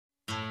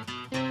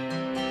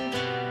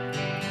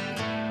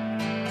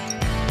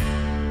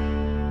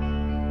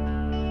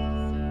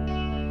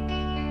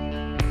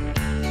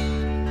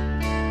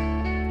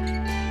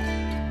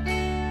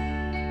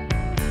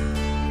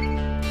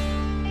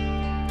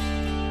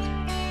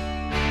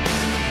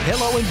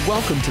Hello and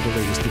welcome to the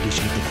latest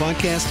edition of the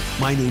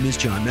QuadCast. My name is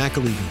John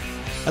McAlevey.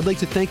 I'd like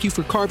to thank you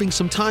for carving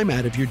some time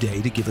out of your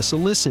day to give us a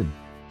listen.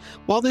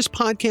 While this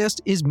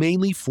podcast is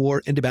mainly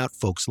for and about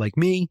folks like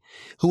me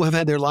who have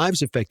had their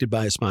lives affected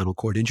by a spinal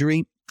cord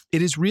injury,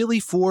 it is really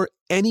for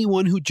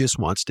anyone who just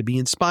wants to be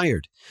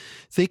inspired.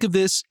 Think of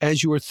this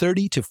as your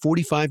 30 to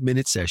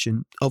 45-minute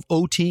session of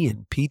OT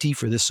and PT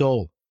for the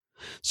soul.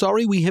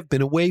 Sorry we have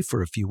been away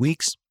for a few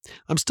weeks.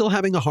 I'm still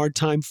having a hard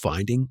time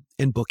finding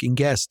and booking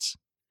guests.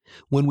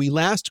 When we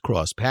last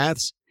crossed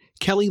paths,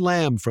 Kelly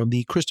Lamb from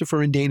the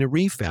Christopher and Dana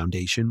Reeve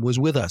Foundation was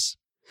with us.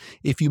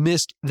 If you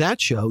missed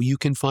that show, you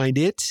can find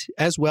it,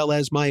 as well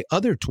as my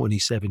other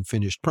 27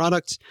 finished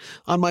products,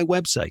 on my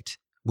website,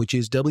 which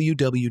is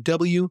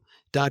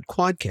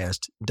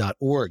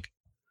www.quadcast.org.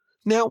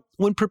 Now,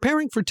 when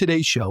preparing for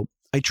today's show,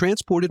 I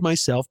transported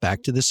myself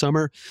back to the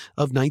summer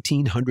of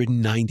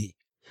 1990.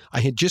 I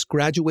had just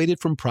graduated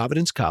from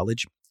Providence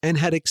College and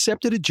had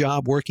accepted a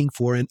job working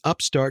for an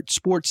upstart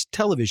sports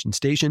television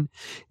station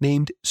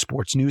named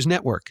Sports News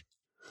Network.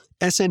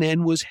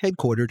 SNN was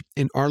headquartered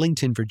in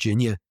Arlington,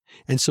 Virginia,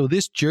 and so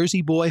this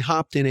Jersey boy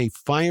hopped in a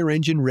fire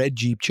engine red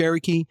Jeep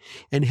Cherokee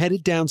and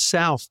headed down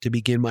south to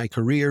begin my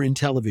career in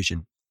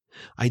television.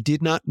 I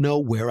did not know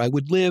where I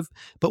would live,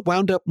 but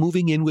wound up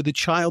moving in with a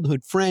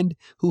childhood friend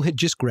who had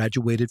just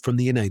graduated from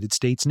the United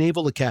States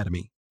Naval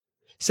Academy.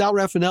 Sal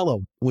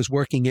Raffanello was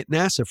working at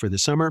NASA for the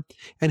summer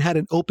and had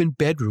an open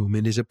bedroom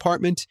in his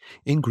apartment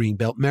in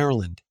Greenbelt,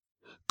 Maryland.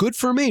 Good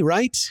for me,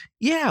 right?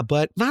 Yeah,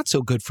 but not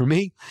so good for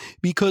me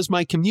because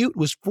my commute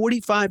was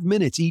 45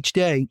 minutes each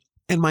day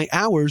and my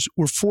hours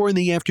were 4 in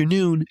the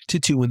afternoon to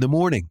 2 in the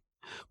morning.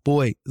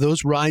 Boy,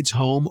 those rides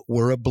home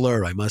were a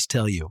blur, I must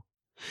tell you.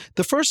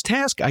 The first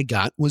task I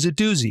got was a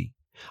doozy.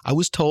 I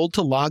was told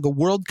to log a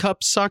World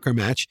Cup soccer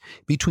match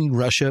between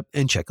Russia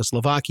and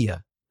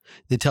Czechoslovakia.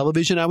 The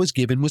television I was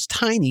given was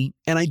tiny,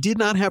 and I did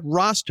not have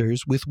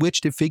rosters with which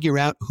to figure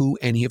out who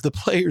any of the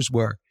players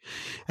were.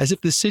 As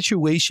if the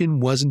situation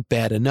wasn't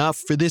bad enough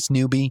for this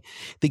newbie,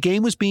 the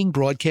game was being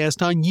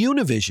broadcast on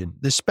Univision,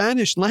 the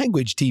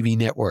Spanish-language TV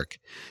network.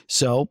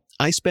 So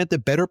I spent the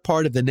better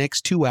part of the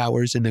next 2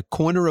 hours in the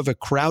corner of a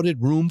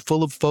crowded room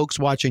full of folks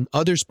watching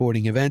other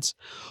sporting events,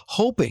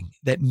 hoping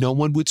that no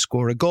one would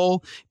score a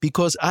goal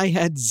because I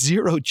had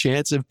zero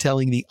chance of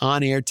telling the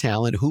on-air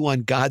talent who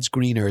on God's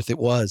green earth it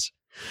was.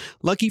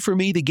 Lucky for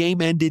me, the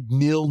game ended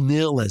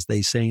 0-0, as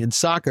they say in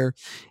soccer,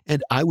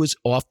 and I was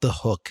off the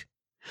hook.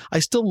 I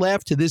still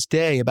laugh to this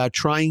day about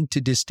trying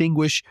to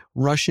distinguish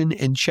Russian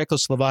and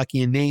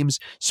Czechoslovakian names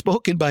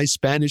spoken by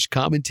Spanish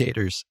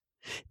commentators.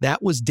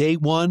 That was day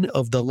one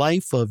of the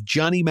life of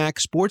Johnny Mac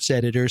sports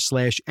editor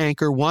 /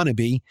 anchor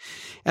wannabe,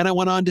 and I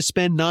went on to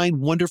spend 9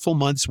 wonderful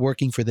months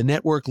working for the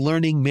network,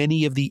 learning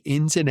many of the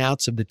ins and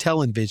outs of the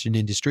television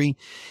industry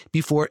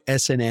before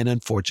SNN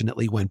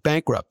unfortunately went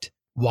bankrupt.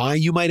 Why,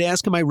 you might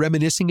ask, am I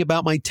reminiscing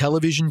about my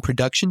television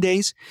production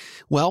days?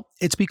 Well,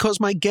 it's because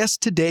my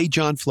guest today,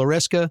 John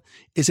Floresca,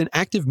 is an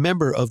active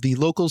member of the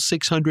local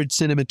 600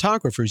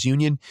 Cinematographers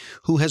Union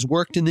who has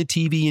worked in the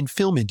TV and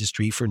film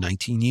industry for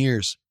 19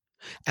 years.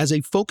 As a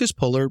focus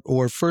puller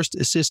or first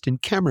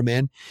assistant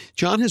cameraman,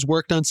 John has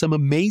worked on some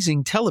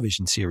amazing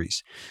television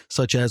series,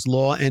 such as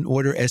Law and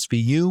Order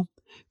SVU,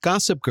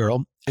 Gossip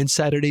Girl, and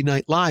Saturday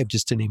Night Live,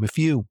 just to name a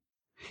few.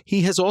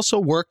 He has also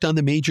worked on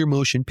the major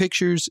motion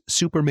pictures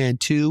Superman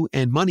 2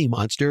 and Money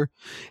Monster,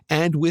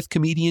 and with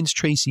comedians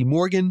Tracy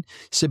Morgan,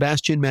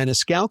 Sebastián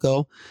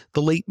Maniscalco,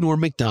 the late Norm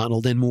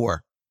McDonald, and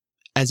more.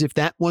 As if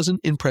that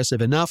wasn't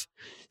impressive enough,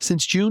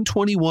 since June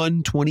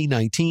 21,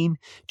 2019,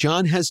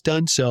 John has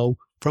done so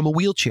from a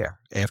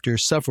wheelchair after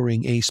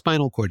suffering a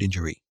spinal cord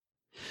injury.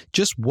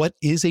 Just what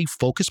is a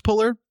focus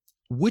puller?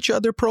 Which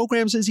other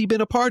programs has he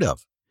been a part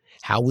of?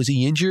 How was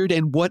he injured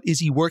and what is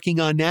he working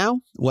on now?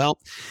 Well,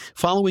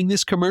 following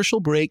this commercial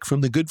break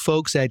from the good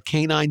folks at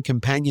Canine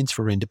Companions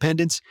for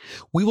Independence,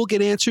 we will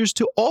get answers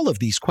to all of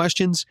these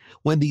questions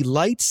when the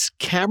Lights,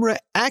 Camera,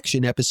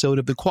 Action episode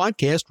of the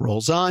QuadCast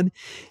rolls on.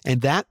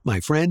 And that,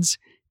 my friends,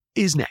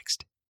 is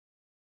next.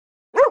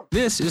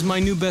 This is my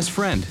new best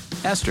friend,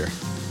 Esther.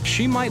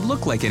 She might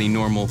look like any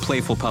normal,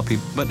 playful puppy,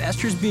 but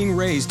Esther's being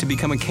raised to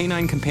become a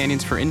Canine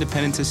Companions for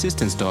Independence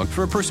assistance dog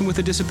for a person with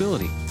a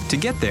disability. To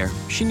get there,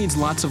 she needs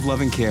lots of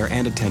loving care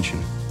and attention,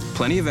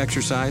 plenty of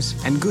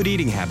exercise, and good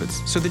eating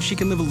habits so that she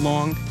can live a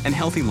long and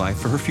healthy life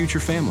for her future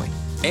family.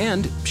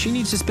 And she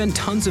needs to spend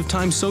tons of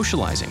time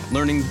socializing,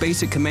 learning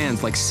basic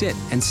commands like sit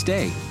and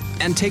stay,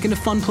 and taken to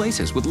fun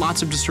places with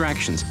lots of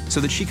distractions so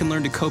that she can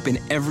learn to cope in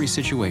every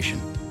situation.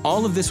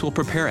 All of this will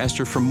prepare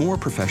Esther for more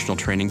professional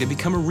training to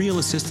become a real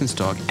assistance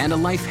dog and a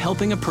life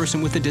helping a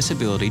person with a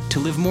disability to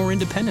live more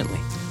independently.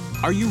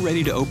 Are you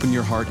ready to open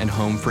your heart and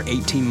home for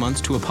 18 months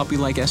to a puppy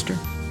like Esther?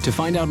 To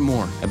find out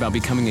more about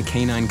becoming a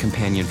Canine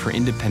Companion for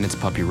Independence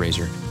Puppy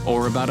Raiser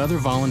or about other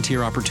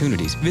volunteer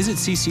opportunities, visit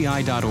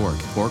cci.org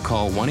or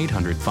call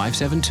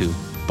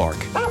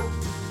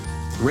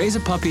 1-800-572-BARK. Raise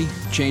a puppy,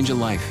 change a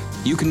life.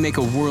 You can make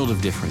a world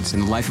of difference in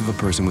the life of a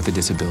person with a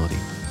disability.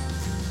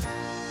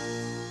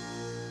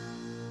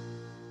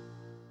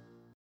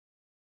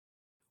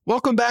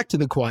 Welcome back to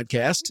the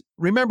QuadCast.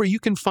 Remember, you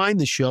can find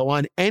the show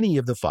on any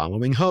of the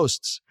following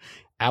hosts: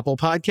 Apple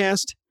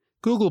Podcast,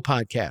 Google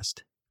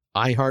Podcast,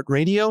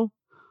 iHeartRadio,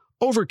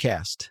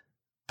 Overcast,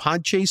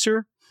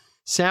 Podchaser,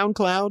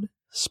 SoundCloud,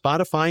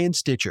 Spotify, and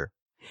Stitcher.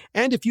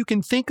 And if you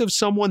can think of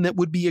someone that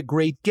would be a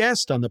great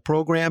guest on the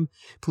program,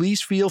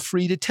 please feel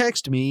free to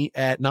text me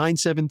at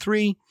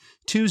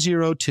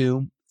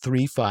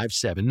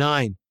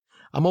 973-202-3579.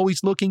 I'm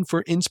always looking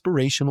for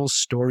inspirational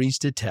stories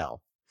to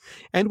tell.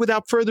 And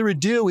without further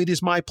ado, it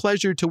is my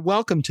pleasure to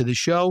welcome to the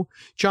show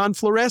John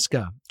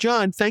Floresca.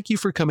 John, thank you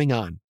for coming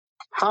on.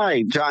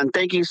 Hi, John.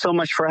 Thank you so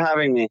much for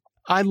having me.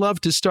 I love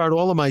to start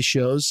all of my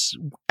shows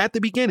at the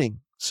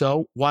beginning.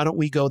 So why don't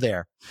we go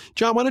there?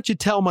 John, why don't you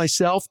tell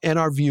myself and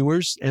our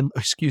viewers, and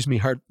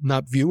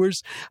not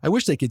viewers, I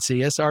wish they could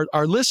see us,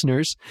 our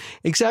listeners,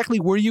 exactly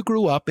where you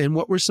grew up and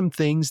what were some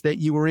things that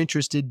you were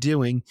interested in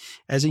doing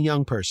as a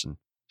young person?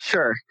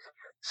 Sure.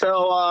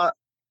 So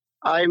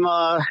I'm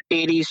a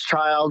 80s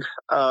child,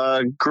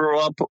 grew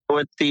up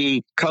with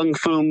the Kung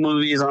Fu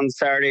movies on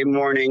Saturday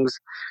mornings,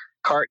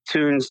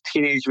 cartoons,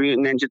 Teenage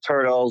Mutant Ninja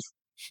Turtles.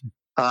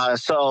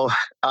 So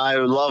I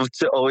love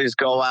to always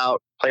go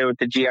out, play with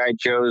the G.I.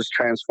 Joes,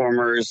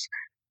 Transformers,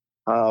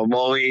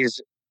 always,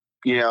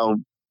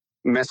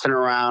 messing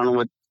around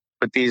with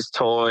these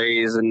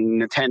toys,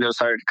 and Nintendo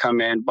started to come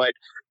in. But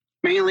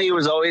mainly it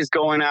was always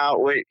going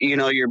out with,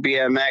 your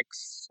BMX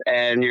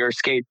and your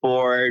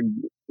skateboard,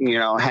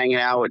 hanging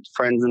out with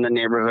friends in the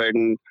neighborhood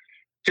and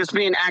just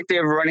being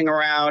active, running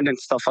around and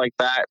stuff like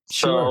that.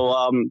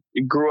 Sure. So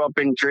grew up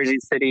in Jersey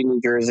City, New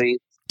Jersey.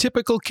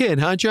 Typical kid,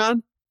 huh,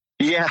 John?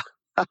 Yeah.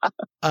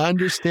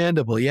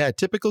 Understandable. Yeah,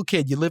 typical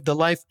kid. You lived a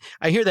life.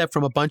 I hear that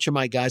from a bunch of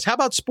my guys. How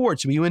about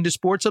sports? Were you into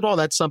sports at all?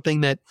 That's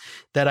something that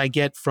I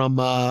get from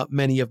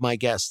many of my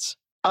guests.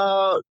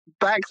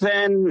 Back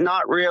then,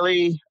 not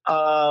really.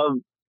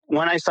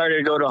 When I started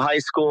to go to high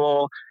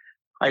school,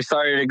 I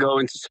started to go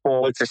into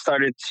sports. I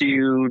started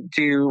to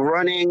do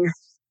running,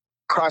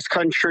 cross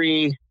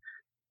country.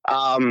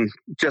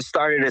 Just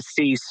started to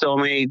see so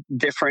many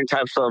different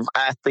types of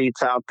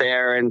athletes out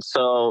there. And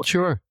so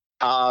Sure.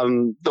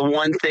 The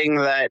one thing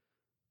that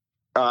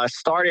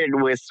started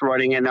with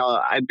running, and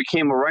I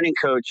became a running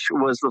coach,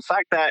 was the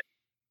fact that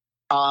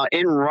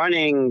in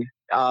running,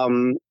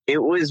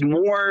 it was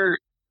more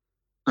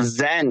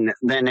zen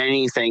than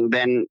anything,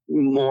 than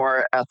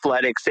more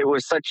athletics. It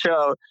was such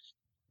a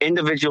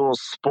individual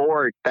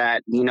sport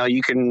that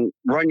you can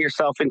run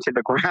yourself into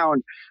the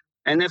ground,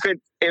 and if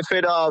it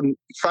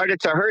started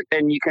to hurt,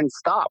 then you can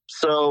stop.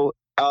 So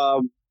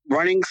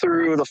running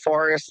through the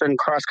forest and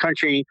cross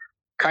country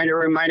kind of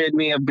reminded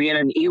me of being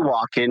an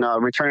Ewok in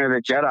Return of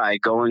the Jedi,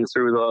 going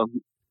through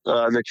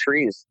the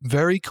trees.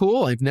 Very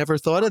cool. I've never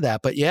thought of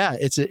that, but yeah,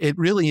 it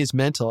really is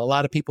mental. A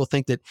lot of people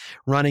think that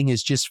running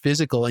is just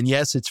physical, and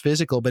yes, it's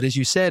physical. But as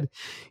you said,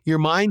 your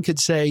mind could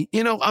say,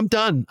 I'm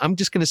done. I'm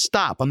just going to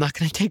stop. I'm not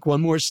going to take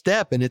one more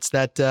step. And it's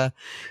that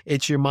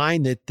it's your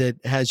mind that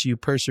has you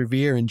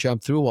persevere and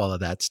jump through all of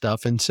that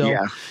stuff. And so,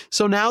 Yeah.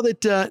 So now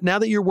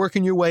that you're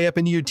working your way up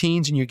into your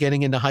teens and you're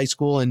getting into high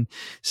school, and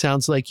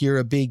sounds like you're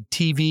a big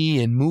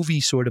TV and movie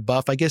sort of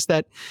buff, I guess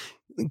that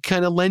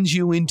kind of lends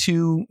you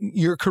into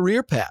your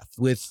career path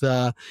with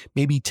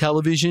maybe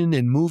television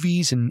and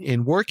movies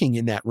and working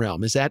in that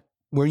realm. Is that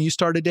where you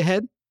started to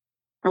head?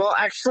 Well,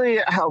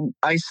 actually,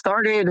 I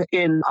started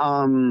in,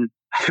 I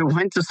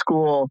went to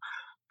school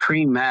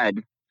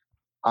pre-med,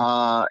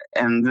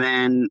 and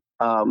then,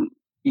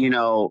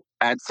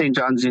 at St.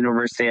 John's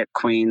University at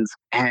Queens,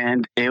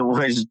 and it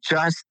was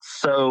just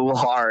so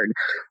hard.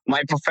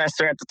 My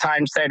professor at the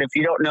time said, if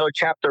you don't know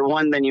chapter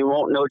 1, then you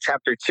won't know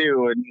chapter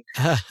 2,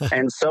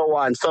 and so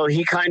on. So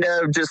he kind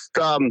of just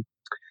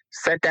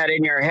set that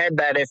in your head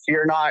that if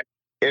you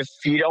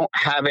don't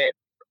have it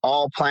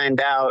all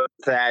planned out,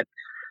 that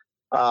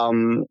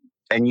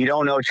and you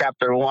don't know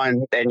chapter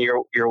 1, then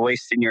you're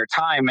wasting your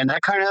time. And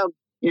that kind of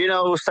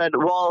said,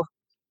 well,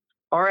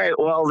 all right,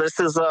 well,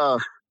 this is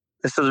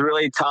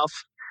really tough.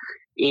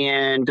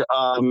 And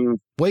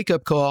wake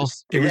up call.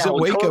 It was a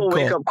wake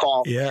up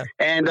call. Yeah.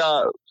 And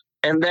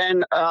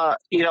then at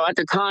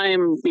the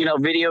time,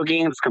 video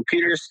games,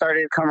 computers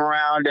started to come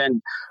around,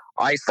 and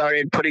I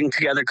started putting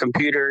together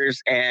computers,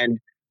 and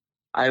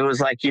I was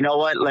like, you know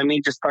what, let me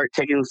just start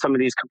taking some of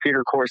these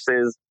computer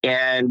courses.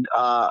 And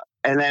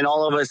then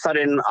all of a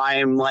sudden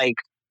I'm like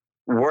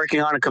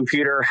working on a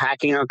computer,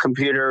 hacking a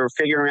computer,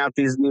 figuring out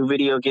these new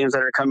video games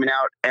that are coming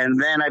out.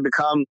 And then I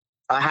become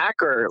a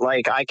hacker.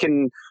 Like, I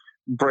can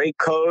break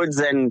codes,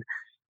 and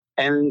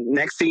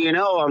next thing you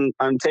know,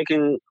 I'm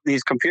taking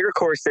these computer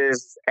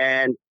courses,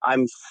 and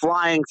I'm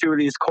flying through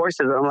these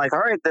courses. I'm like, all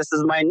right, this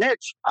is my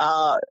niche.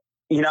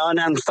 And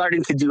I'm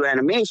starting to do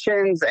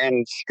animations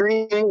and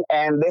streaming,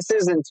 and this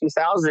is in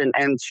 2000,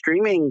 and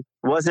streaming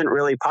wasn't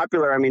really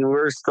popular. I mean, we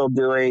were still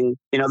doing,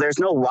 there's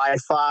no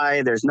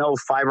Wi-Fi, there's no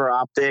fiber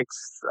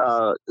optics,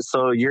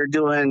 so you're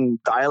doing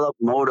dial-up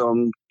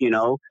modem,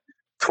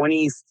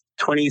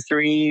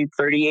 23,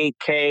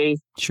 38K,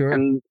 sure,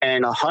 and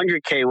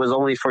 100K was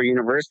only for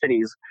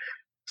universities.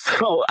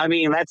 So, I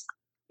mean, that's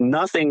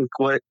nothing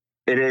what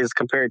it is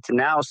compared to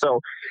now.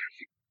 So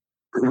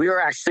we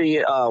were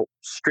actually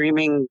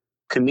streaming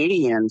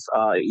comedians.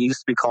 It used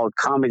to be called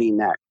Comedy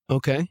Net.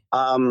 Okay.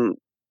 And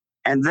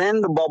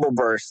then the bubble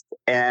burst,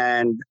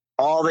 and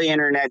all the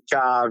internet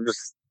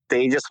jobs,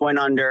 they just went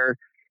under.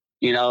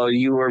 You know,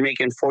 you were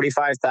making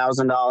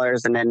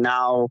 $45,000, and then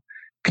now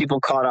people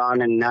caught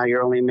on, and now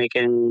you're only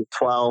making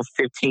 12,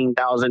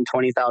 15,000,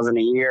 20,000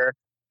 a year.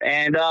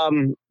 And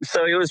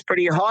so it was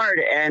pretty hard.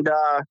 And,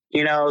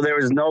 you know, there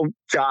was no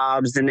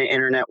jobs in the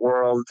internet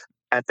world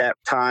at that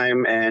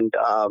time. And,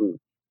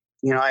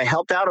 you know, I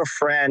helped out a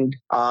friend.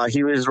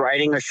 He was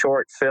writing a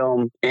short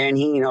film, and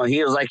he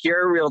was like,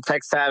 "You're a real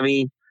tech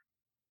savvy.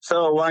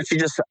 So why don't you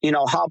just, you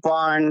know, hop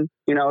on,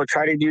 you know,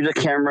 try to do the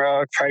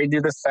camera, try to do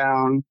the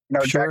sound, you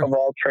know, Sure. jack of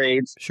all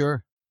trades."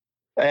 Sure.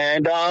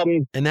 And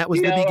that was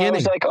you the know, beginning. I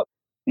was like,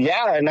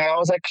 yeah. And I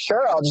was like,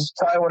 sure, I'll just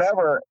try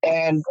whatever.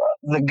 And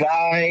the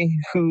guy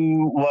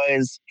who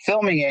was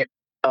filming it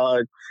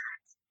or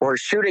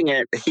shooting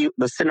it,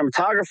 the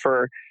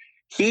cinematographer,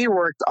 he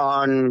worked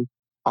on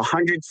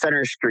 100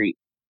 Center Street.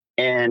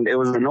 And it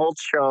was an old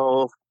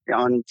show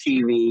on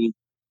TV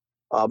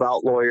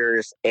about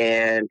lawyers.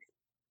 And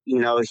you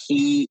know,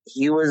 he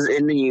was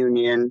in the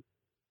union.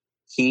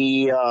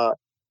 He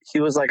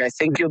was like, "I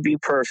think you'll be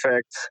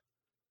perfect.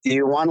 Do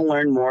you want to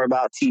learn more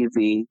about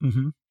TV?"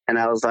 Mm-hmm. And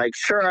I was like,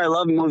 "Sure, I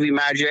love movie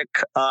magic.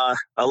 I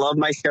love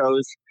my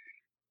shows.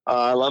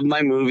 I love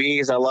my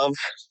movies. I love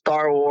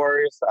Star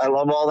Wars. I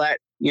love all that,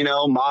 you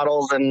know,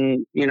 models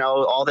and, you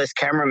know, all this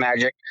camera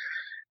magic."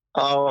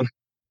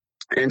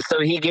 And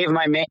so he gave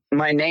my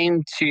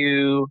name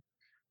to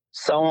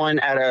someone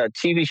at a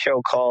TV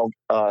show called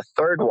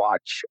Third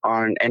Watch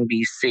on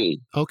NBC.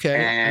 Okay,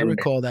 and I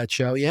recall that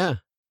show. Yeah.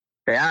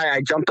 Yeah,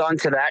 I jumped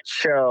onto that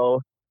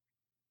show.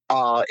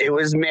 It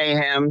was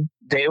mayhem.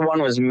 Day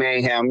one was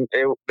mayhem.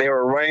 They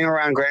were running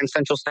around Grand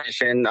Central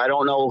Station. I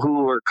don't know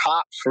who were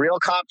cops, real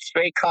cops,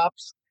 fake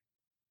cops.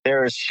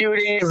 There was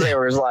shootings. There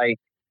was like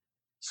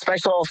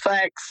special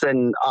effects,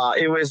 and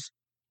it was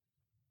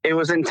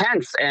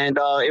intense. And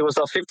it was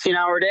a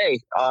 15-hour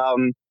day.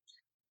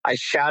 I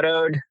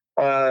shadowed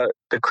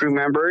the crew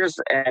members,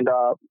 and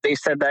they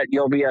said that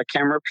you'll be a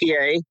camera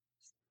PA,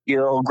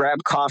 you'll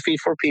grab coffee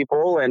for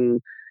people,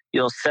 and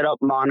you'll set up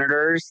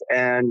monitors,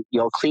 and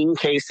you'll clean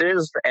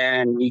cases,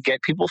 and you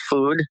get people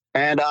food.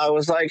 And I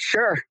was like,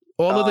 sure.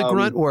 All of the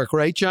grunt work,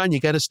 right, John?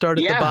 You got to start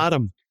at the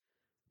bottom.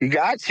 You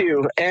got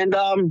to. And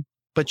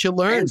but you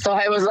learned. And so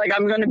I was like,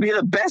 I'm going to be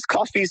the best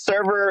coffee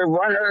server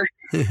runner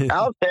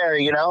out there,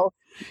 you know.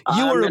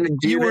 You were a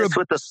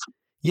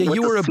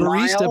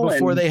barista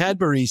before they had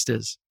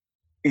baristas.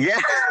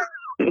 Yeah.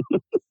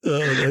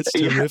 Oh, that's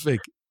terrific.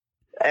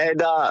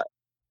 And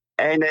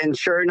then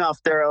sure enough,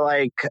 they're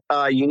like,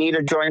 you need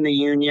to join the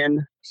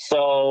union.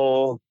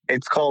 So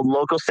it's called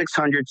Local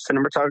 600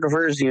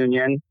 Cinematographers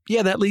Union.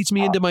 Yeah, that leads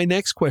me into my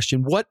next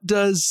question. What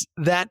does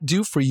that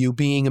do for you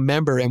being a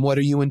member, and what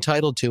are you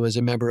entitled to as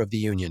a member of the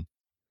union?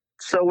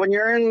 So when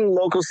you're in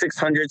Local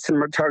 600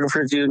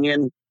 Cinematographers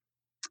Union,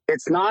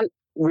 it's not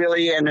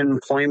really an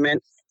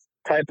employment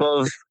type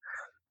of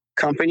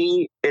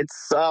company.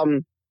 It's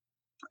a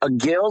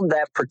guild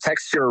that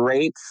protects your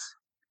rates,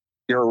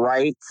 your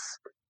rights,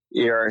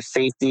 your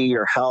safety,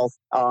 your health.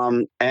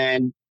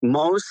 And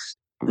most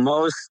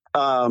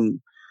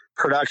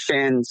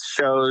productions,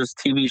 shows,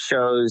 TV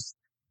shows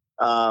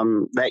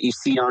that you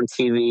see on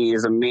TV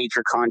is a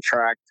major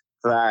contract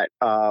that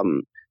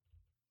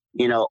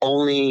you know,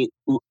 only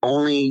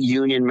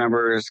union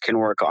members can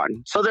work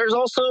on. So there's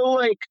also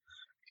like,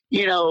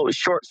 you know,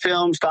 short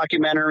films,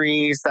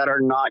 documentaries that are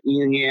not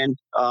union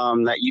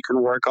that you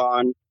can work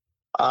on.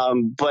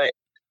 But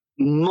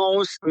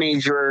most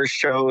major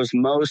shows,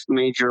 most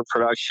major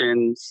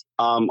productions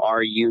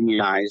are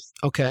unionized.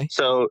 Okay.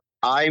 So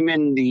I'm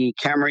in the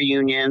camera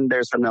union.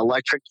 There's an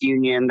electric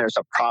union. There's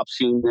a props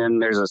union.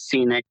 There's a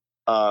scenic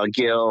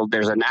guild.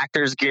 There's an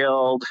actors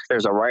guild.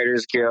 There's a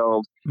writers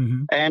guild.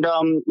 Mm-hmm. And,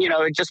 you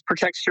know, it just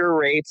protects your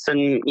rates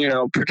and, you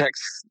know,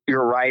 protects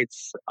your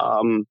rights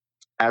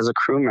as a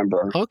crew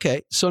member.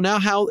 Okay. So now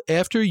how,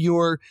 after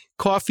your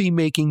coffee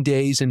making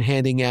days and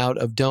handing out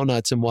of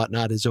donuts and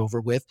whatnot is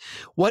over with,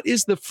 what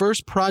is the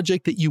first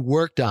project that you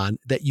worked on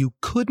that you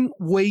couldn't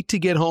wait to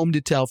get home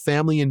to tell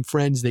family and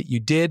friends that you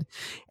did?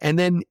 And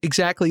then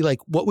exactly like,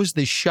 what was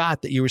the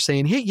shot that you were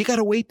saying, hey, you got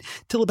to wait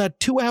till about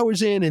 2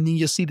 hours in and then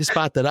you'll see the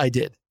spot that I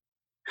did?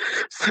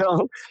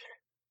 So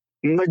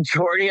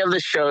majority of the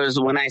shows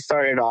when I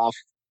started off,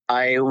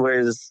 I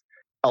was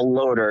a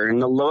loader, and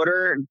the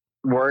loader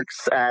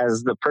works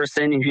as the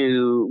person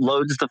who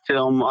loads the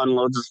film,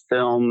 unloads the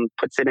film,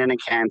 puts it in a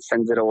can,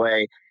 sends it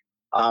away.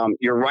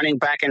 You're running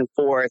back and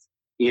forth,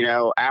 you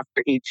know,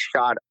 after each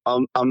shot. A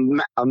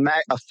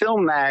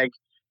film mag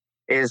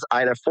is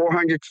either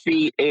 400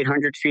 feet,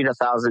 800 feet,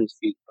 1,000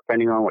 feet,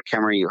 depending on what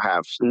camera you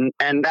have.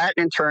 And that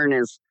in turn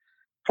is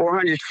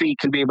 400 feet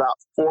can be about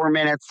 4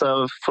 minutes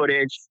of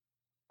footage.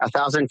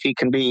 1,000 feet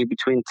can be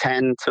between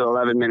 10 to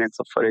 11 minutes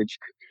of footage.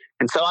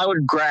 And so I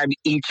would grab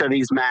each of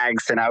these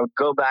mags and I would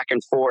go back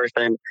and forth.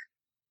 And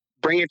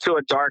bring it to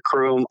a dark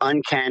room,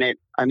 uncan it.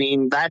 I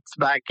mean, that's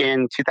back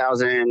in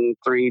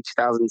 2003,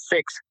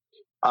 2006.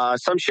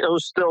 Some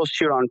shows still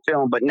shoot on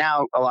film, but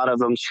now a lot of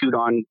them shoot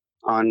on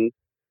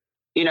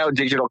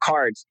digital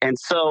cards. And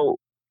so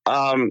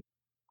the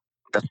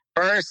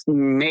first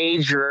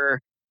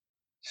major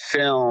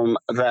film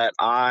that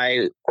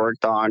I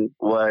worked on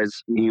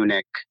was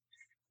Munich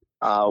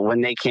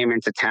when they came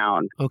into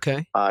town.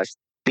 Okay.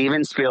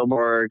 Steven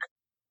Spielberg,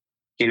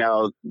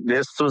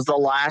 this was the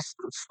last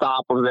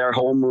stop of their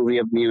whole movie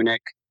of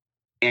Munich.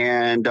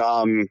 And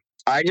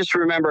I just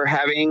remember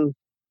having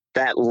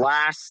that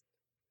last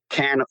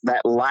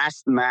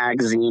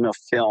magazine of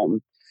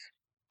film.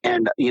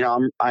 And,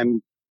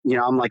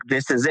 I'm like,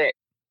 this is it.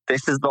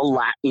 This is the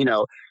last,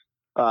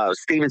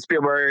 Steven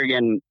Spielberg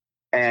and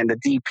the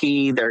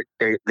DP,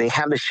 they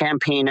have the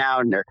champagne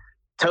out and they're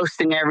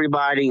toasting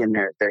everybody and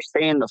they're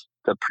saying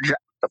the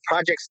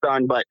project's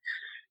done. But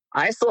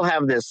I still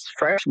have this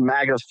fresh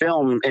mag of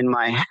film in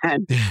my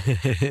hand.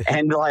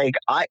 And like,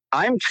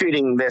 I'm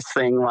treating this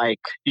thing like,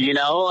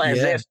 as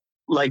if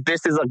like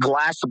this is a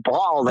glass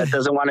ball that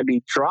doesn't want to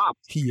be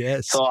dropped.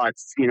 Yes. So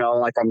it's,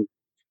 like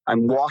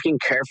I'm walking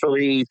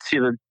carefully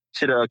to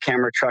the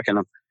camera truck and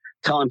I'm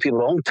telling people,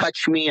 don't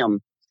touch me. I'm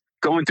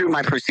going through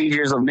my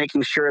procedures of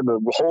making sure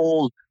the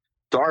whole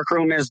dark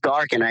room is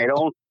dark and I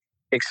don't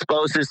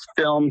expose this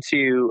film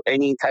to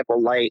any type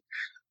of light.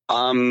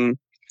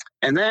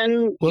 And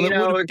then,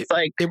 it's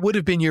like... It would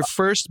have been your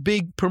first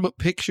big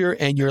picture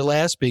and your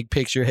last big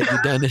picture had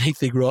you done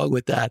anything wrong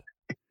with that.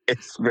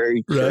 It's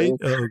very true. Right?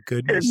 Oh,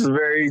 goodness. It's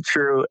very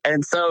true.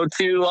 And so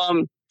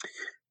to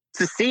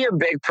see a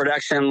big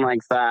production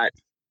like that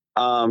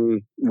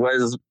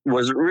was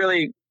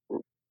really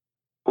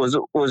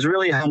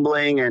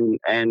humbling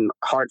and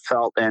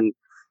heartfelt. And,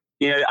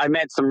 I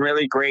met some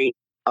really great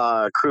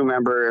crew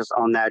members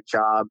on that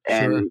job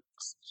and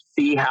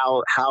see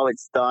how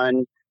it's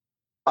done.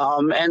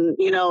 And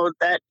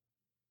that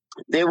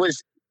there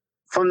was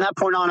from that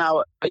point on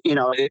out,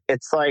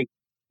 it's like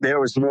there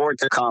was more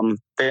to come.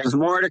 There's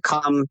more to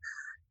come.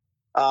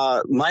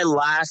 My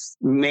last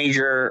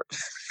major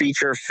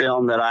feature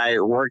film that I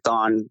worked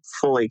on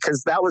fully,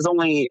 because that was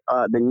only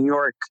the New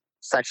York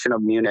section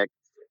of Munich,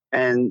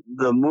 and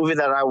the movie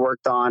that I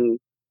worked on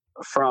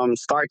from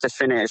start to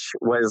finish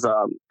was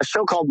a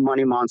show called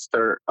Money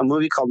Monster, a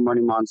movie called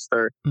Money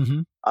Monster.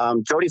 Mm-hmm.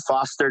 Jodie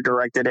Foster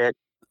directed it.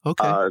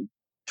 Okay.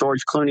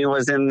 George Clooney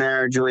was in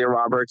there. Julia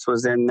Roberts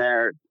was in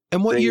there.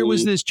 And what year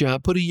was this,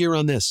 John? Put a year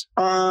on this.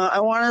 I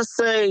want to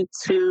say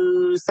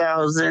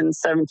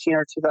 2017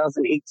 or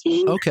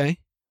 2018. Okay.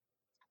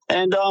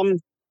 And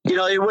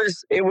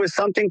it was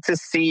something to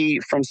see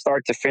from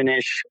start to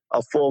finish,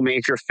 a full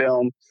major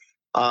film.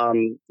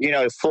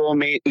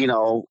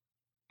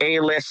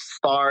 A-list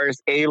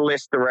stars,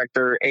 A-list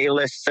director,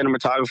 A-list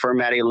cinematographer,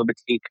 Matty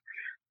Libatique.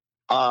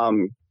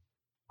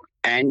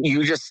 And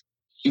you just,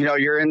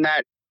 you're in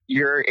that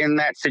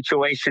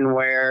situation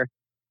where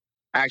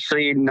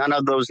actually none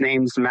of those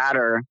names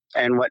matter.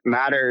 And what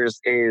matters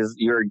is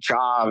your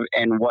job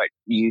and what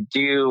you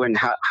do and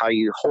how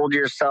you hold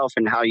yourself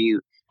and how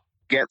you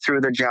get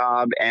through the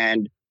job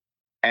and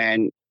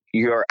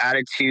your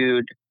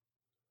attitude.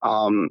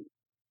 And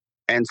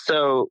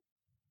so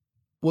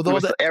with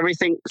all that,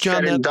 everything John,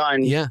 said and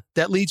done. Yeah,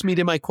 that leads me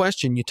to my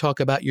question. You talk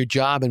about your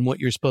job and what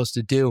you're supposed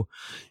to do.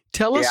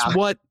 Tell us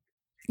what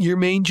your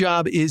main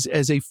job is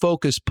as a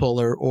focus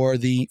puller or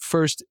the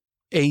first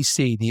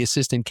AC, the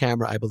assistant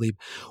camera, I believe.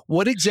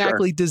 What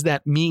exactly does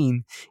that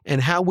mean?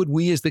 And how would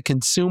we as the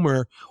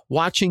consumer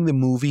watching the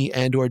movie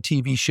and or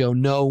TV show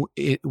know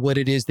what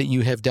it is that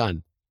you have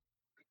done?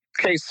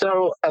 Okay,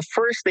 so a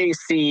first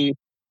AC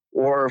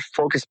or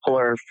focus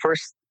puller,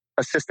 first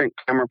assistant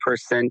camera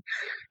person,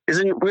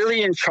 isn't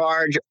really in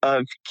charge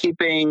of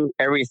keeping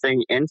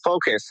everything in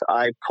focus.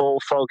 I pull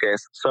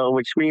focus. So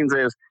which means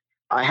is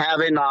I have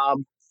a knob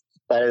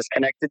that is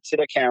connected to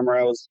the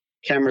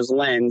camera's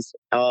lens,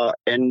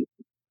 and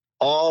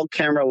all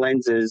camera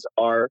lenses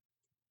are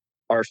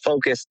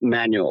focused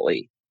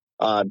manually,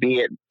 be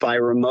it by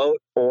remote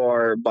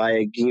or by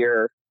a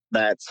gear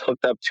that's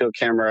hooked up to a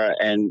camera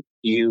and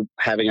you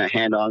having a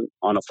hand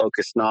on a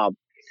focus knob.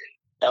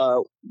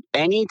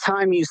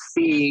 Anytime you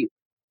see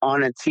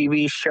on a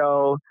TV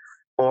show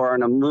or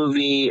in a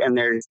movie and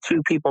there's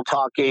two people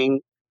talking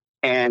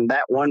and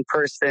that one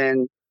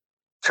person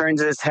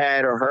turns his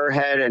head or her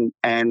head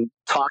and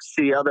talks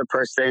to the other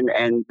person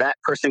and that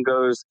person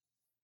goes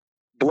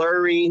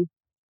blurry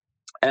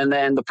and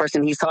then the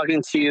person he's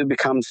talking to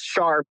becomes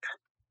sharp,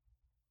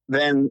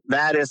 then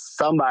that is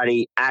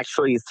somebody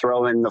actually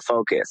throwing the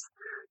focus.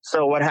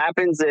 So what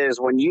happens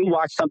is when you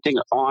watch something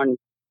on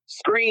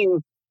screen,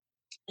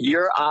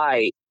 your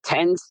eye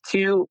tends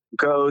to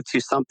go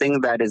to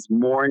something that is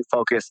more in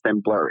focus than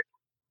blurry.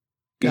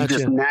 Gotcha.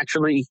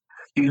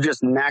 You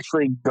just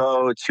naturally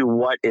go to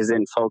what is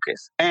in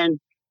focus. And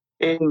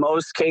in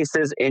most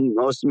cases, in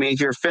most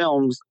major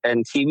films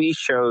and TV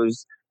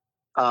shows,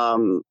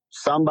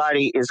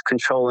 somebody is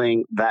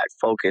controlling that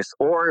focus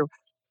or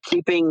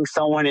keeping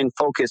someone in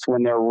focus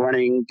when they're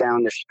running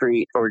down the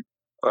street or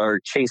or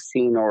chase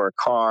scene or a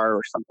car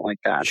or something like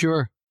that.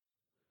 Sure.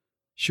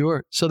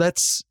 So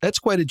that's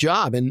quite a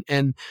job.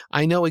 And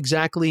I know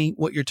exactly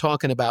what you're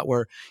talking about,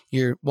 where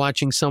you're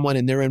watching someone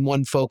and they're in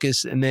one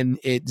focus and then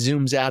it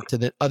zooms out to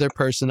the other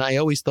person. I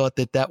always thought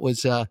that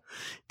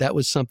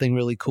was something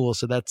really cool.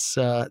 So that's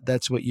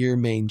what your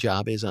main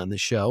job is on the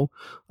show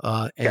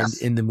and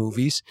Yes. in the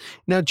movies.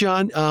 Now,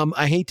 John,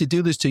 I hate to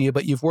do this to you,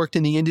 but you've worked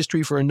in the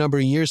industry for a number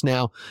of years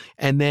now.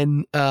 And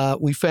then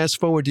we fast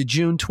forward to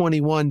June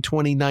 21,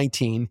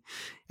 2019.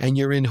 And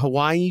you're in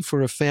Hawaii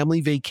for a family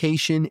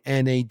vacation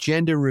and a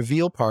gender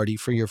reveal party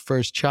for your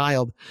first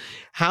child.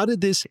 How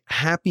did this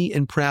happy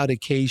and proud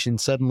occasion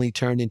suddenly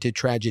turn into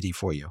tragedy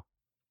for you?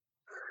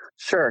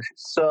 Sure.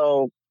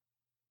 So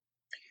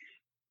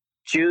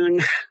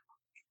June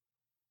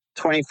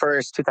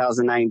 21st,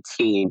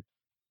 2019,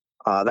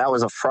 that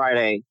was a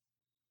Friday.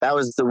 That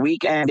was the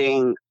week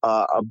ending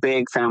a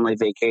big family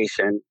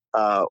vacation.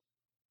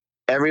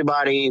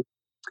 Everybody,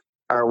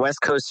 our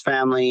West Coast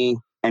family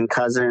and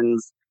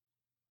cousins,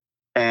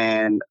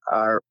 and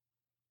our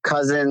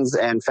cousins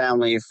and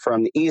family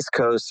from the East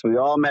Coast, we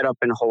all met up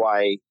in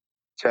Hawaii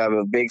to have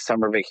a big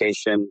summer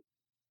vacation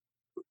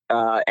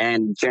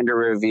and gender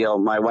reveal.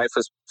 My wife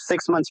was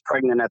 6 months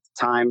pregnant at the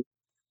time,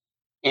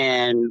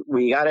 and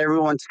we got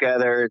everyone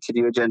together to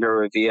do a gender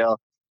reveal.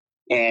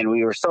 And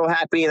we were so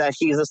happy that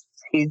he's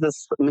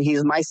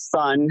my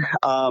son.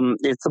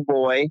 It's a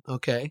boy.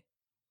 Okay.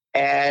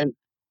 And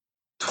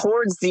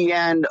towards the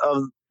end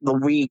of the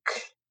week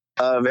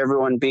of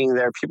everyone being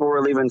there, people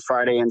were leaving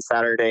Friday and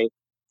Saturday.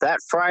 That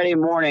Friday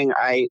morning,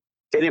 I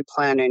didn't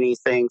plan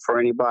anything for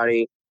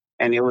anybody,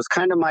 and it was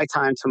kind of my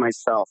time to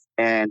myself.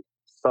 And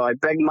so I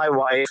begged my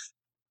wife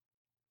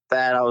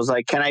that I was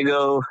like, can I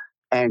go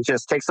and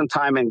just take some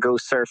time and go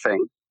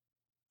surfing?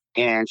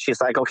 And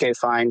she's like, okay,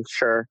 fine,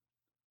 sure.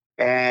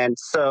 And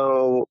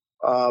so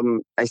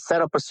I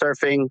set up a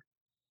surfing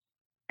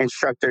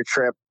instructor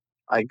trip.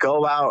 I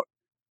go out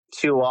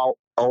to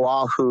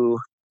Oahu,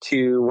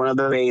 to one of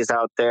the bays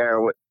out there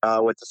with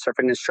the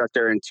surfing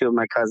instructor and two of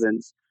my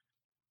cousins.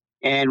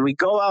 And we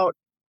go out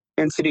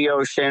into the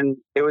ocean.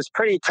 It was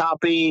pretty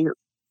toppy.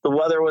 The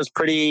weather was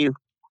it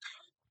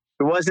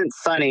wasn't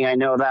sunny, I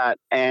know that.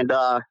 And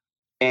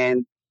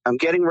I'm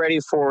getting ready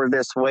for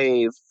this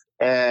wave,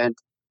 and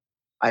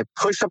I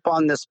push up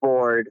on this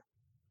board,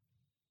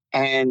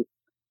 and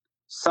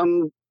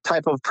some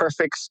type of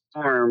perfect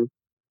storm.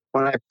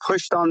 When I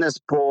pushed on this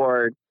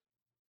board,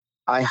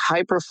 I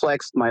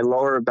hyperflexed my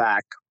lower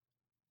back,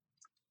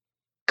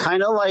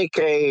 kind of like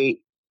a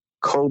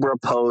cobra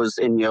pose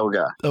in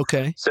yoga.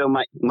 Okay. So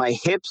my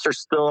hips are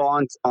still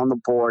on the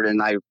board,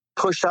 and I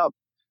push up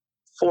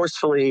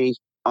forcefully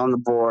on the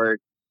board,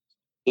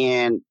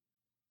 and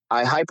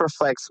I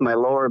hyperflex my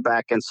lower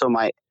back, and so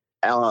my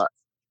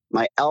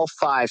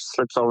L5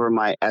 slips over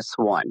my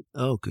S1.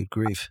 Oh, good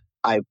grief.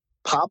 I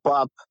pop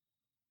up,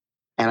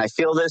 and I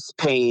feel this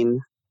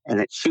pain,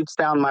 and it shoots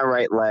down my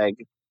right leg,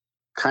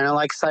 kind of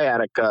like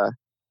sciatica.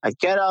 I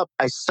get up,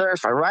 I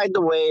surf, I ride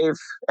the wave,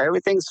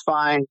 everything's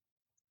fine.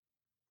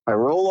 I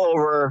roll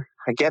over,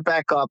 I get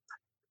back up,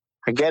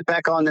 I get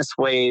back on this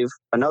wave,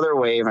 another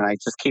wave, and I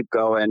just keep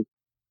going.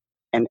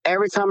 And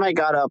every time I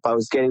got up, I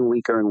was getting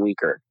weaker and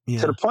weaker,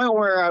 to the point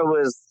where I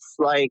was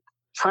like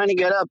trying to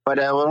get up, but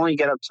I would only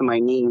get up to my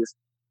knees.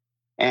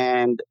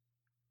 And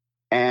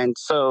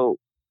so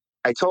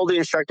I told the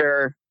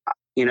instructor,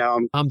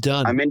 I'm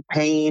done. I'm in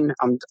pain.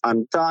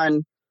 I'm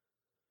done.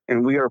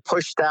 And we were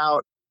pushed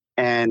out.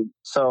 And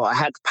so I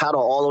had to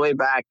paddle all the way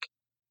back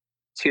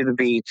to the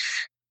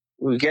beach.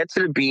 We get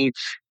to the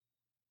beach.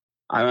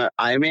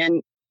 I'm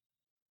in.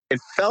 It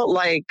felt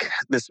like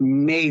this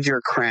major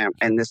cramp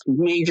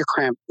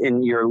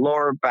in your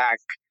lower back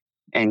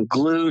and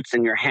glutes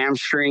and your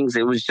hamstrings.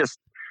 It was just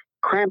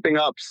cramping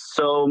up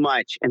so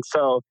much. And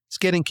so it's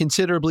getting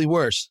considerably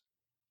worse.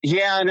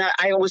 Yeah. And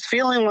I was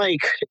feeling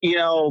like,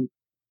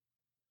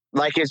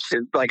 like it's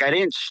like I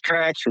didn't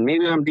stretch, and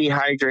maybe I'm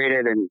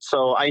dehydrated. And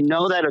so I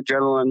know that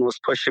adrenaline was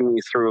pushing me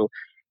through.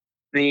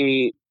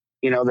 The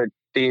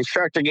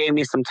instructor gave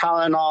me some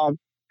Tylenol,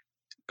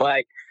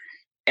 but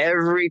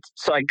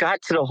so I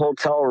got to the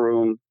hotel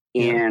room,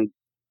 and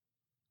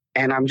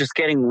I'm just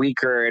getting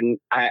weaker, and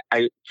I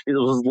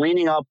was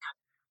leaning up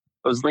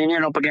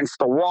against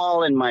the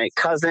wall, and my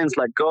cousins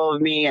let go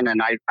of me, and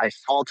then I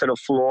fall to the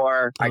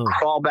floor. I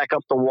crawl back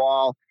up the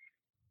wall.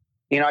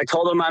 I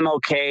told them I'm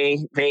okay.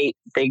 They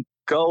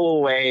go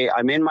away.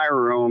 I'm in my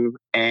room,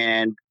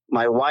 and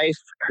my wife,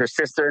 her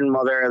sister, and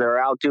mother,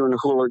 they're out doing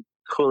hula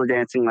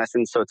dancing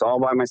lessons. So it's all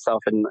by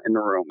myself in the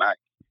room. I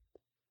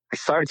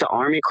started to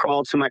army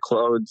crawl to my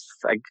clothes.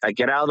 I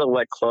get out of the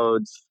wet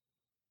clothes.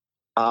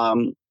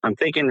 I'm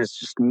thinking it's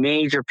just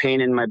major pain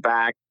in my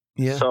back.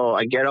 Yeah. So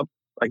I get up.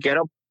 I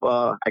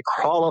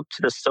crawl up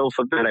to the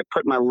sofa bed. I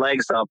put my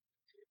legs up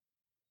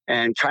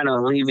and trying to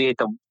alleviate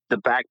the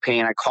back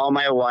pain. I call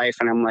my wife,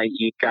 and I'm like,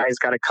 you guys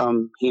got to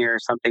come here.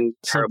 Something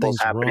terrible's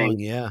happening. Wrong,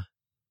 yeah.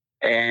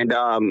 And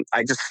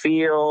I just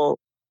feel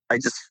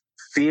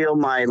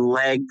my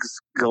legs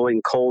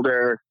going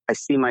colder. I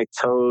see my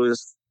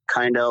toes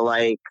kind of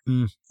like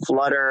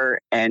flutter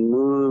and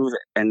move,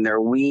 and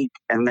they're weak,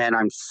 and then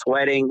I'm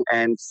sweating,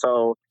 and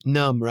so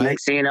numb, right?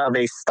 next thing you know,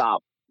 they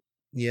stop.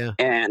 Yeah.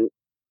 And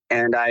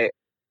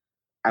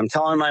I'm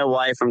telling my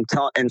wife,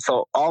 and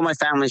so all my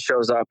family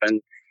shows up,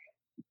 and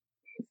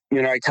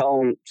I tell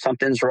them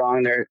something's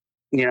wrong. They're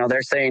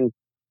saying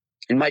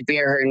it might be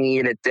a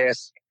herniated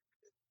disc.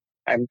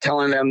 I'm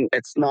telling them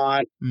it's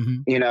not.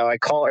 I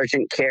call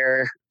urgent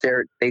care.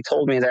 They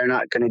told me they're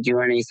not going to do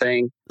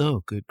anything.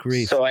 Oh, good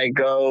grief. So I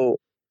go.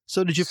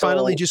 So did you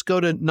finally just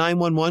go to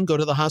 911, go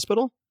to the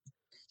hospital?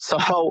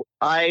 So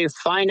I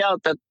find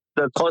out that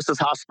the closest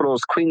hospital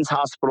is Queen's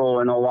Hospital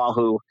in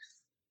Oahu.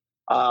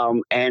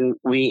 And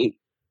we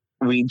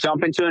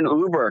jump into an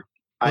Uber.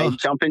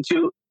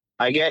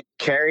 I get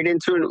carried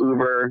into an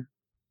Uber.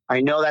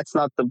 I know that's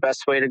not the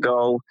best way to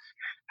go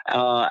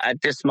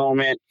at this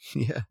moment.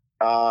 Yeah.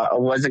 I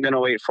wasn't going to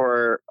wait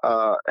for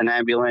an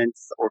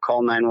ambulance or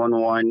call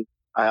 911.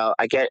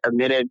 I get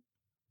admitted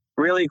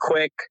really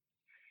quick.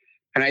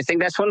 And I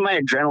think that's when my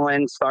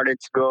adrenaline started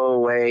to go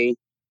away.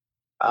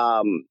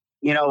 I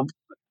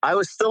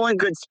was still in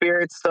good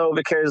spirits though,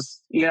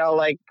 because,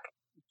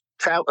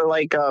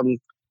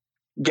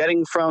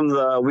 getting from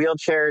the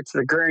wheelchair to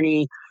the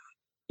gurney,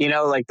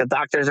 the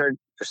doctors are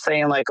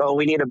saying like, oh,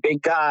 we need a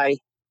big guy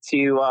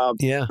to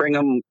bring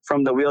him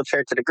from the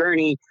wheelchair to the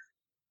gurney.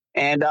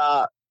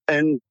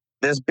 And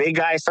this big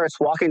guy starts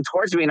walking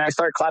towards me, and I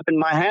start clapping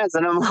my hands,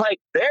 and I'm like,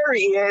 there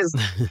he is.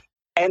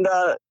 And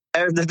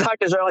the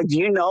doctors are like, do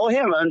you know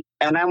him?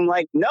 And I'm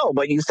like, no,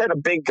 but you said a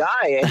big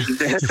guy. And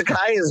this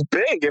guy is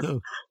big.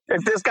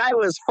 If this guy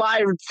was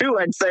 5'2",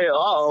 I'd say,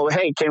 oh,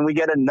 hey, can we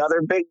get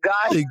another big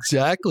guy?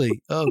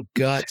 Exactly. Oh,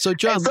 God. So,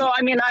 John. And so,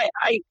 I mean,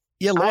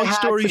 long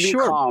story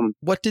short, calm.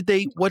 What did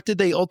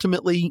they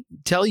ultimately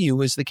tell you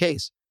was the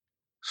case?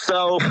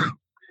 So,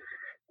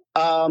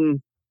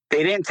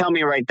 they didn't tell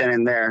me right then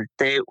and there.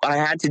 I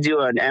had to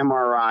do an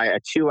MRI, a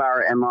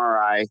 2-hour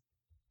MRI.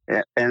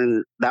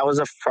 And that was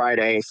a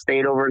Friday.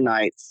 Stayed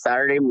overnight.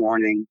 Saturday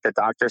morning, the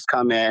doctors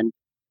come in,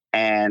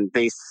 and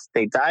they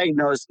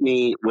diagnosed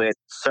me with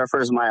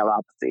surfer's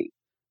myelopathy.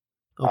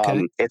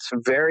 Okay. It's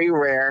very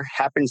rare.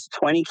 Happens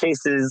 20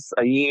 cases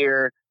a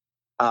year.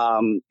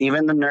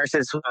 Even the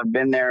nurses who have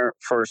been there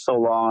for so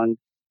long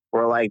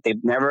were like,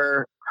 they've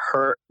never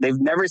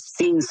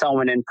seen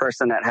someone in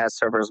person that has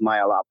surfer's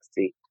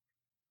myelopathy.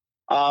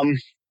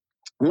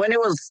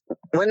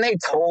 When they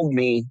told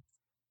me,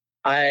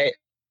 they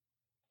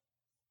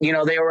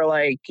were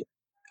like,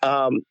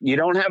 you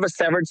don't have a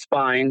severed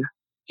spine,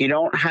 you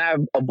don't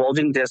have a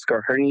bulging disc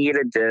or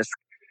herniated disc,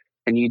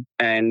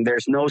 and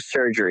there's no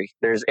surgery.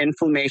 There's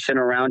inflammation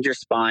around your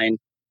spine.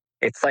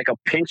 It's like a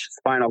pinched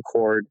spinal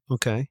cord.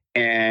 Okay.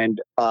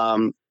 And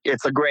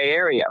it's a gray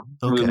area.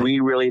 Okay. We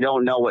really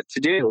don't know what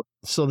to do.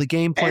 So the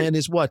game plan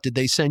is what? Did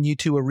they send you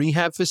to a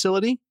rehab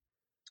facility?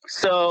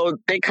 So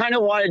they kind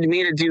of wanted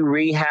me to do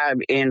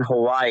rehab in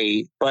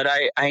Hawaii, but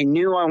I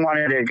knew I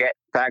wanted to get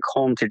back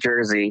home to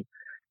Jersey,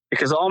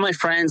 because all my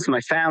friends,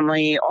 my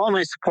family, all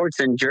my support's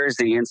in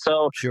Jersey. And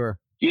so, sure,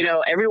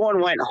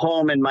 everyone went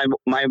home, and my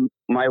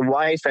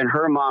wife and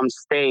her mom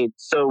stayed.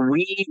 So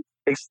we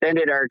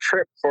extended our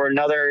trip for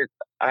another,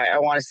 I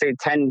want to say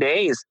 10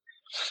 days.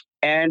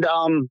 And,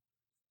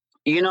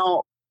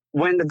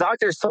 when the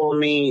doctors told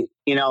me,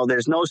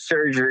 there's no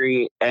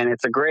surgery and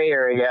it's a gray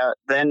area,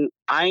 then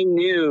I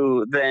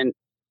knew then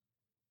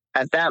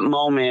at that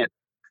moment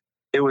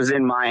it was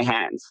in my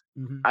hands.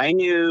 Mm-hmm. I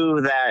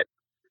knew that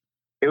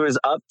it was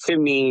up to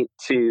me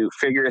to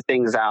figure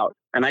things out.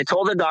 And I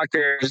told the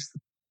doctors,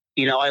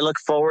 I look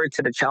forward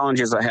to the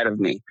challenges ahead of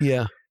me.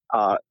 Yeah.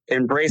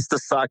 Embrace the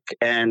suck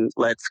and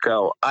let's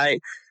go. I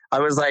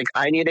was like,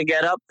 I need to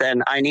get up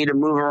then. I need to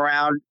move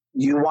around.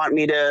 You want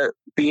me to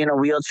be in a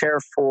wheelchair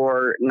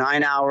for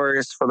 9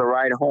 hours for the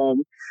ride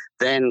home?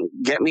 Then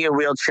get me a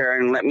wheelchair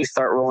and let me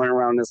start rolling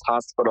around this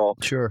hospital.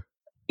 Sure.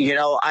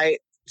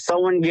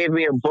 Someone gave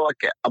me a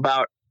book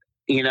about,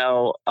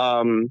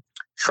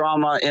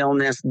 trauma,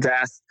 illness,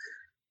 death.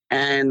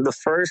 And the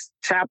first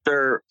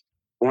chapter,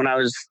 when I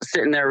was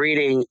sitting there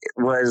reading,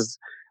 was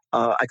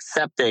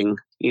accepting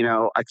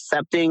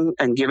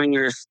and giving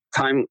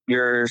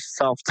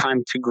yourself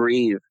time to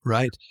grieve.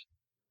 Right.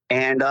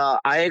 And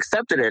I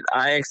accepted it.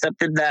 I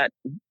accepted that,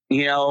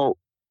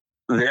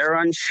 they're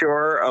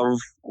unsure of,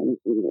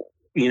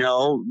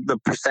 the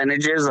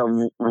percentages of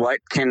what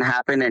can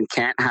happen and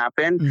can't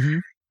happen. Mm-hmm.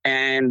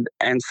 And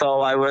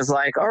so I was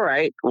like, all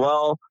right,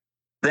 well,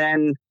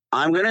 then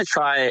I'm going to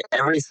try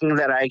everything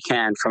that I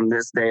can from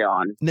this day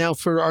on. Now,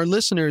 for our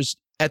listeners,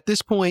 at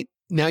this point,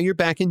 now you're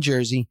back in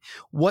Jersey.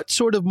 What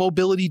sort of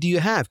mobility do you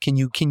have? Can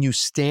you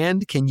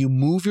stand? Can you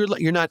move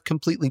you're not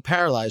completely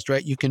paralyzed,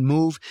 right? You can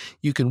move,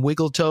 you can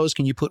wiggle toes.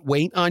 Can you put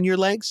weight on your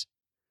legs?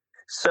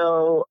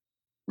 So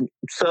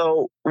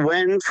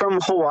when from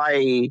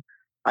Hawaii,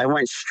 I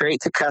went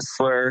straight to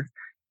Kessler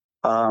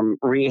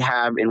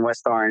Rehab in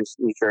West Orange,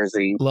 New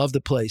Jersey. Love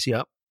the place.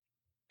 Yep.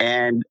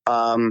 And,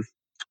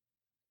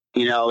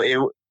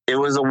 it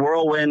was a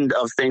whirlwind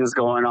of things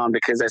going on,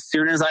 because as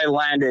soon as I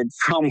landed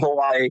from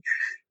Hawaii,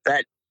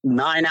 that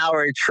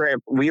 9-hour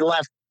trip. We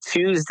left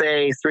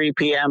Tuesday, 3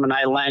 p.m., and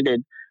I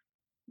landed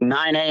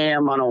 9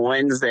 a.m. on a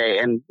Wednesday.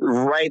 And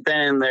right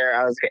then and there,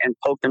 I was getting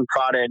poked and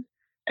prodded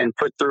and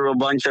put through a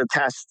bunch of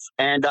tests.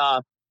 And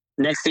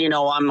next thing you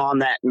know, I'm on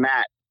that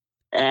mat.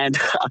 And,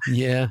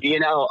 Yeah.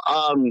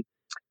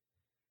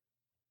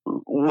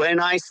 When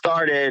I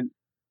started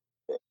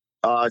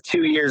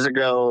 2 years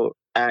ago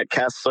at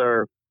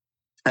Kessler,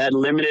 I had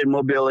limited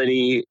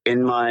mobility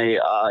in my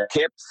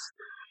hips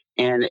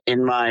and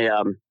in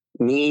my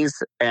knees,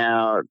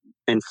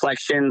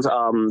 inflections,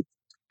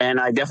 and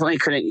I definitely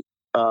couldn't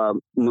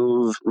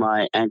move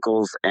my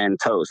ankles and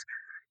toes.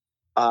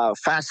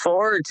 Fast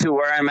forward to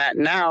where I'm at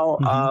now,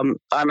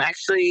 I'm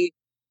actually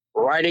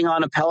riding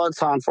on a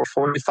Peloton for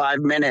 45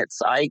 minutes.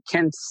 I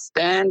can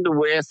stand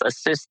with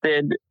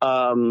assisted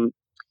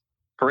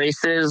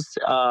braces,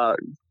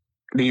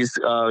 these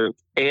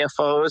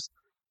AFOs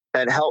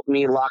that help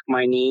me lock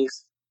my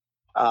knees.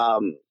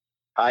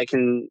 I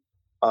can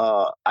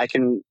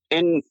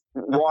in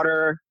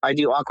water. I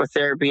do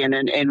aquatherapy,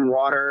 and in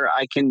water,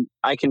 I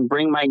can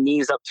bring my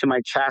knees up to my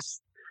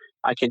chest.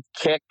 I could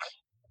kick.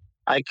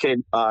 I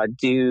could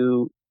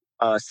do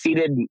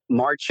seated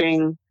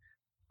marching,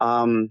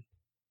 and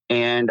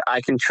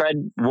I can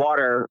tread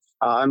water.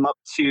 I'm up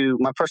to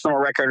my personal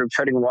record of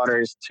treading water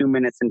is 2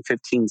 minutes and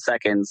 15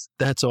 seconds.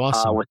 That's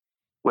awesome.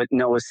 With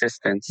no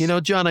assistance.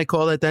 John, I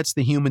call that's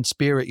the human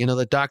spirit.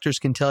 The doctors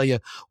can tell you,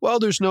 well,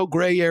 there's no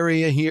gray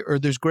area here, or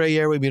there's gray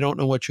area. We don't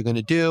know what you're going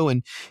to do.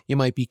 And you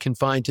might be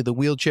confined to the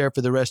wheelchair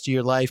for the rest of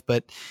your life.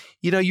 But,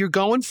 you're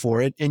going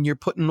for it, and you're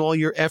putting all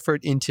your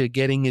effort into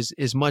getting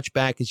as much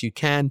back as you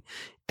can.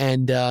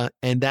 And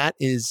that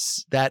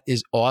is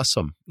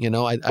awesome.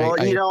 I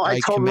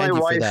told my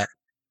wife, for that.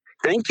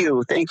 Thank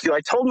you.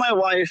 I told my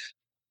wife,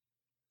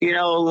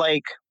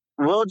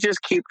 we'll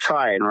just keep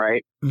trying,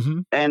 right? Mm-hmm.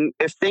 And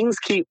if things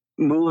keep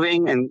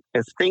moving and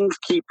if things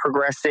keep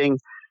progressing,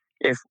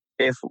 if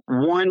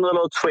one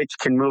little twitch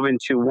can move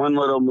into one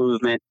little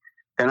movement,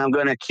 then I'm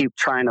going to keep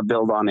trying to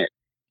build on it.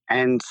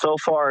 And so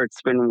far,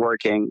 it's been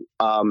working.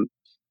 I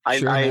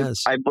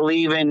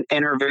believe in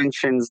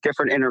interventions,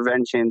 different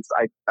interventions.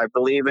 I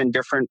believe in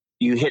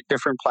you hit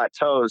different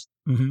plateaus,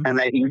 and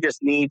that you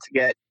just need to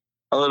get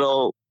a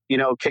little,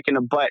 kick in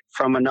the butt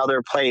from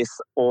another place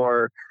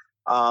or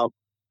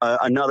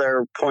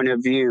another point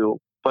of view.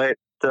 But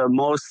the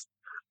most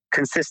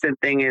consistent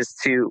thing is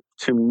to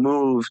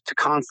move, to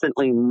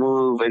constantly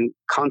move and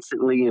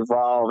constantly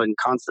evolve and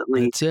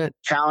constantly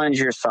challenge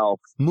yourself.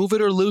 Move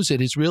it or lose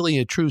it is really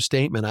a true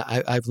statement.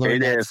 I've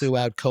learned that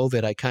throughout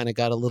COVID. I kind of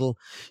got a little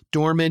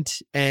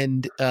dormant,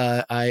 and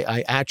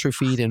I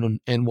atrophied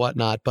and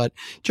whatnot. But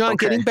John,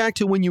 getting back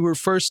to when you were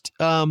first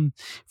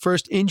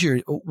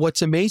injured,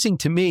 what's amazing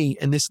to me,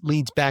 and this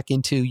leads back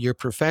into your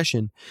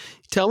profession,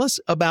 tell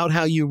us about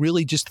how you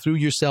really just threw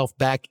yourself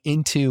back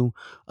into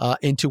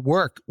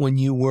work when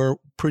you were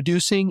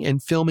producing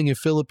and filming a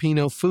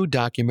Filipino food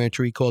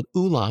documentary called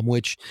Ulam,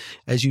 which,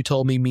 as you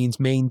told me, means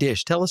main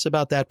dish. Tell us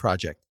about that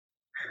project.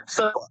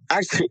 So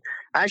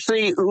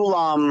actually,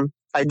 Ulam,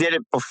 I did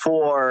it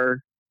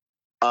before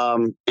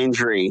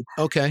injury.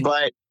 Okay.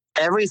 But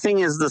everything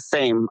is the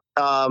same.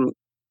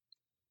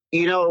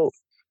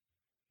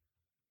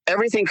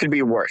 Everything could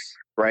be worse,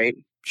 right?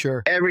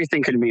 Sure.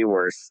 Everything could be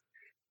worse.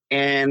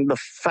 And the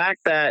fact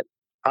that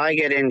I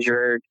get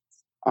injured,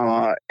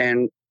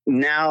 and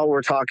now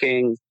we're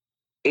talking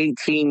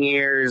 18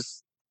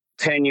 years,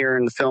 tenure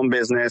in the film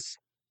business,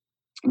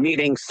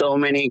 meeting so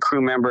many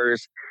crew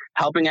members,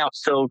 helping out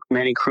so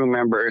many crew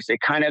members.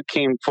 It kind of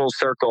came full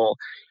circle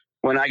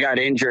when I got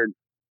injured,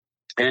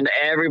 and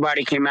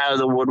everybody came out of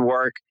the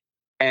woodwork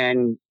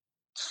and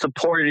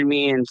supported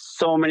me in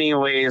so many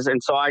ways.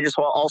 And so I just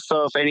want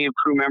also, if any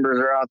crew members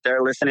are out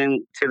there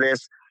listening to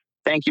this,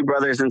 thank you,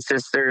 brothers and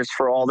sisters,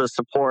 for all the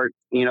support.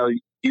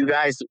 You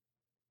guys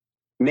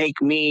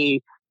make me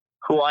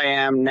who I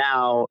am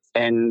now,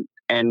 and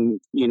in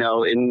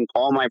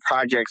all my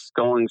projects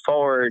going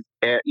forward,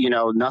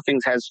 nothing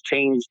has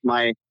changed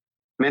my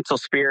mental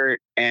spirit,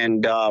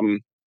 and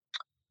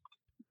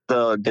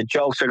the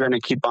jokes are going to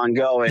keep on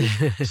going.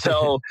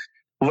 So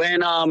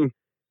when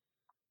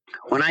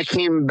I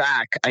came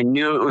back, I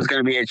knew it was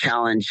going to be a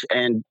challenge,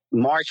 and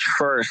March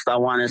 1st, I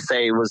want to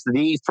say, was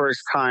the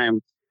first time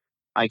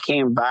I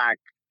came back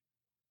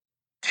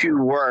to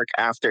work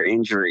after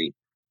injury.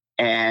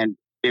 And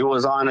it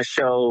was on a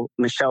show,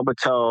 Michelle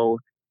Bateau,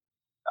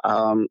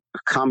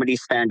 comedy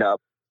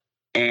stand-up.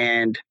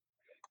 And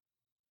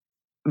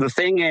the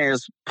thing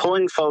is,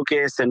 pulling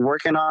focus and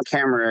working on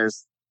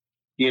cameras,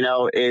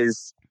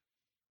 is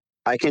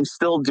I can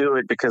still do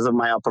it because of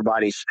my upper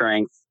body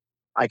strength.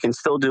 I can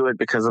still do it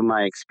because of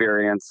my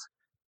experience.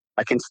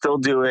 I can still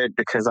do it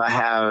because I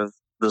have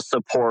the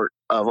support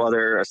of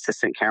other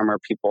assistant camera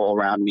people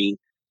around me.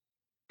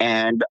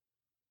 And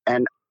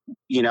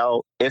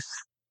if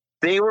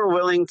they were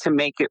willing to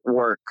make it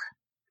work,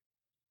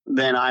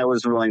 then I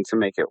was willing to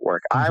make it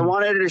work. I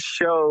wanted to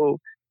show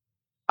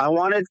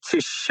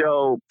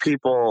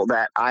people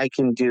that I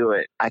can do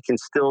it. I can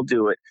still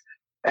do it.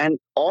 And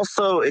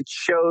also it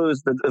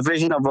shows the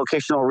vision of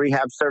vocational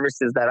rehab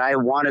services that I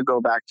want to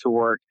go back to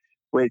work,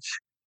 which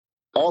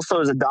also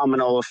is a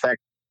domino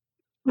effect,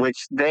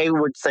 which they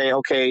would say,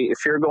 okay, if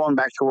you're going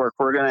back to work,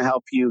 we're going to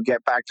help you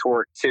get back to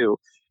work too.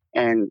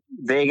 And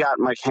they got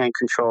my hand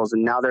controls,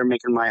 and now they're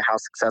making my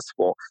house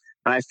successful.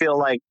 And I feel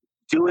like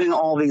doing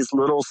all these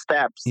little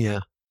steps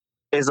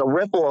is a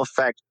ripple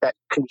effect that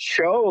can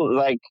show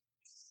like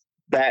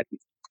that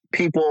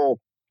people,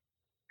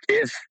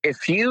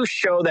 if you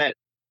show that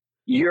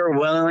you're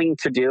willing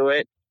to do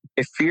it,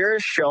 if you're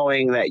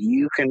showing that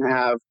you can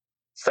have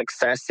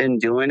success in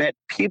doing it,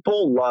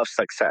 people love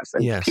success,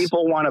 and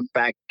people want to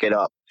back it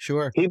up.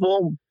 Sure.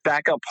 People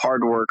back up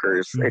hard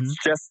workers. It's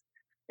just,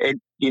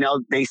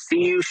 they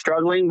see you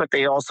struggling, but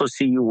they also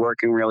see you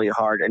working really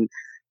hard,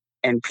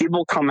 and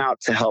people come out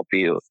to help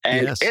you.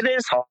 And it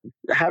is hard.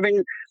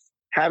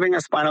 Having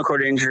a spinal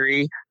cord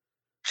injury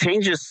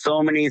changes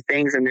so many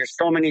things, and there's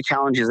so many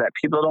challenges that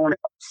people don't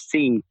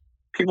see.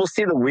 People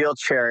see the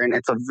wheelchair, and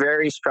it's a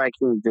very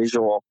striking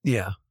visual.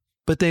 Yeah.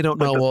 But they don't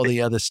know all the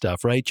other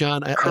stuff, right,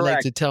 John? I like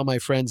to tell my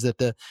friends that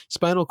the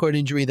spinal cord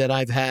injury that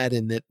I've had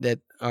and that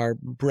our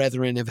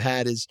brethren have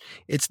had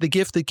it's the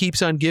gift that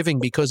keeps on giving,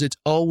 because it's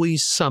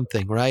always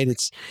something, right?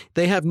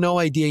 They have no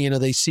idea,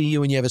 they see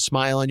you and you have a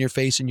smile on your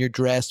face and you're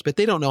dressed, but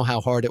they don't know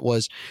how hard it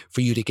was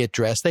for you to get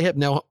dressed. They have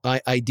no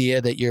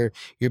idea that your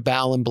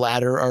bowel and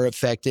bladder are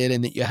affected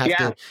and that you have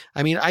to,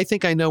 I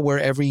think I know where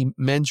every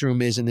men's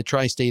room is in the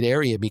tri-state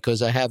area,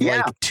 because I have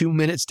like 2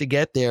 minutes to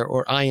get there,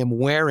 or I am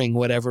wearing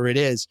whatever it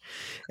is.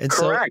 And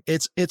so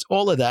it's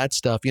all of that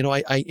stuff.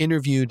 I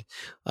interviewed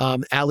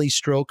Ali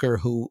Stroker,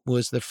 who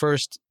was the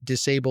first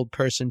disabled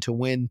person to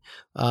win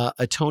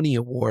a Tony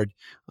Award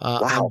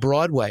on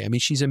Broadway.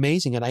 She's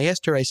amazing. And I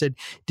asked her, I said,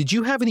 did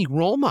you have any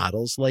role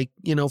models, like,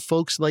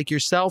 folks like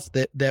yourself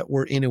that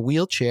were in a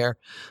wheelchair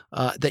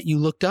that you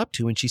looked up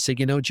to? And she said,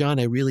 John,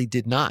 I really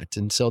did not.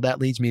 And so that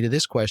leads me to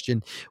this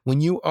question.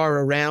 When you are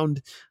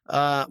around,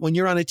 when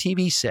you're on a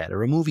TV set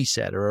or a movie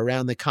set or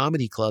around the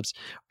comedy clubs,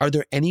 are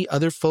there any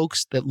other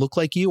folks that look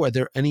like you? Are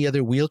there any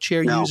other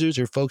wheelchair users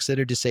or folks that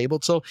are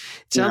disabled? So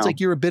it sounds like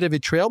you're a bit of a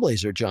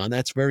trailblazer, John.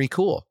 That's very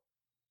cool.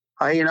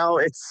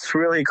 It's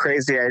really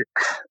crazy.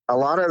 A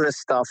lot of this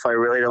stuff, I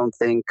really don't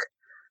think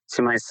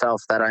to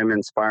myself that I'm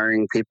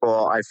inspiring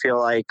people. I feel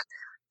like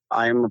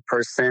I'm a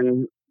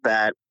person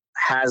that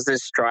has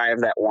this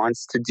drive that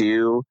wants to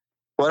do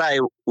what I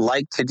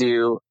like to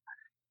do,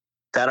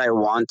 that I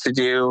want to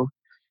do,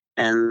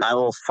 and I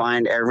will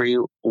find every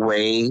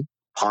way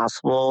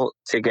possible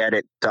to get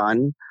it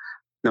done,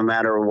 no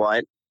matter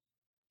what.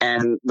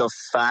 And the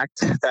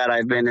fact that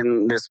I've been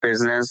in this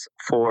business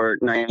for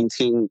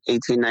 18,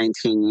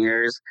 19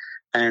 years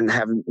and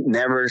have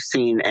never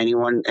seen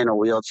anyone in a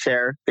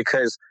wheelchair,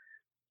 because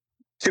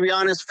to be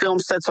honest, film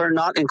sets are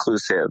not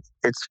inclusive.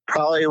 It's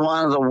probably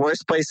one of the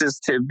worst places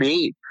to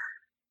be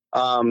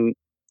in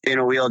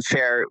a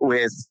wheelchair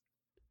with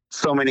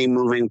so many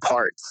moving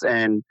parts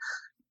and,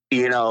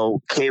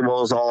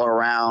 cables all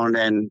around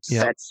and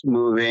sets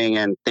moving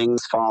and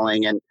things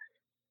falling.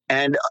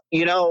 And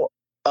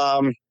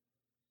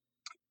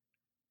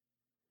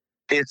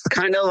it's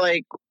kind of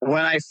like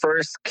when I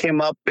first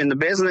came up in the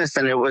business,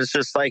 and it was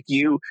just like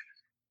you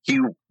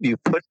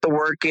put the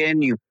work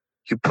in, you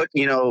put,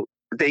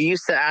 they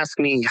used to ask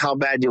me, how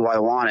bad do I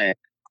want it?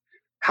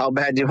 How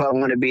bad do I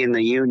want to be in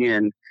the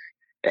union?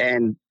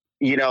 And,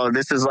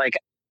 this is like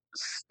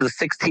the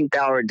 16th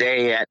hour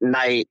day at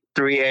night,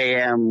 3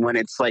 a.m. when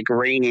it's like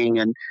raining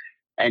and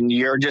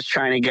you're just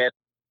trying to get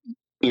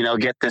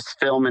this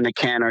film in the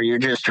can, or you're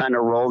just trying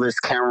to roll this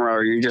camera,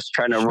 or you're just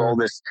trying to roll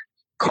this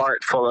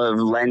cart full of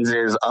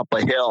lenses up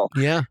a hill.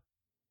 Yeah.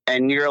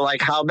 And you're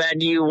like, how bad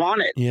do you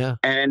want it? Yeah.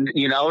 And,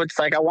 it's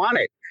like, I want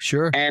it.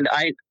 Sure. And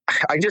I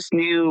just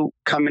knew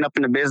coming up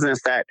in the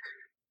business that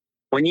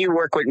when you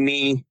work with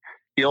me,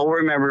 you'll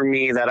remember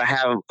me that I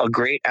have a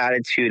great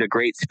attitude, a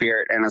great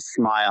spirit, and a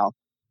smile.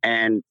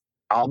 And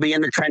I'll be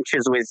in the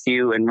trenches with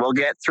you, and we'll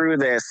get through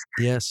this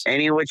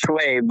any which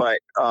way. But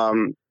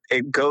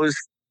it goes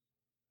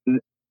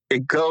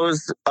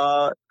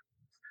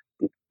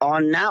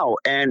on now.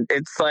 And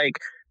it's like,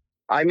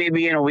 I may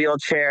be in a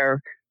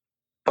wheelchair,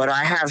 but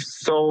I have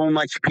so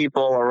much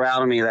people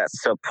around me that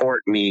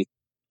support me.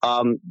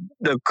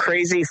 The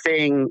crazy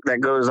thing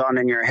that goes on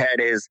in your head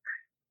is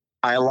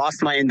I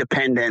lost my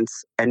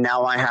independence, and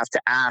now I have to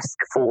ask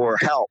for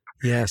help.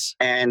 Yes.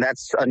 And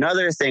that's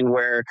another thing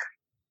where,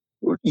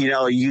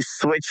 you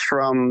switch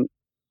from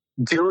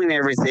doing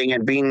everything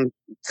and being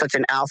such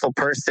an alpha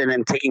person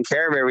and taking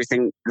care of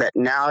everything, that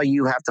now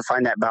you have to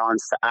find that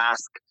balance to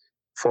ask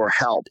for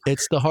help.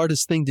 It's the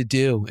hardest thing to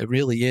do. It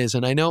really is.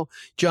 And I know,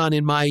 John,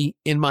 in my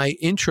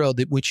intro,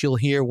 which you'll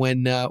hear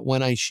when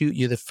I shoot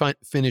you the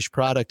finished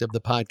product of the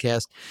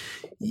podcast,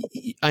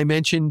 I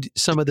mentioned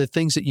some of the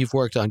things that you've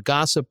worked on: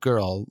 Gossip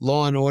Girl,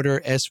 Law and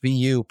Order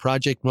SVU,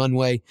 Project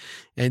Runway,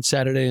 and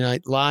Saturday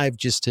Night Live,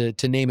 just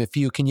to name a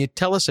few. Can you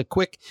tell us a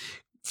quick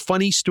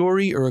funny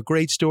story or a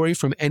great story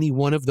from any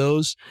one of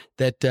those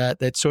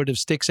that sort of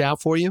sticks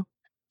out for you?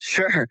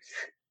 Sure.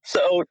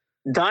 So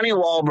Donnie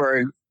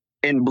Wahlberg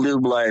in Blue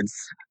Bloods,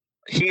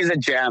 he's a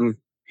gem.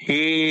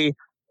 He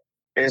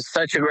is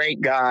such a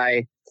great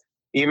guy,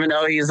 even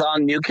though he's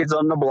on New Kids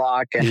on the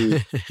Block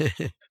and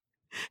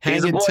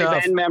he's a boy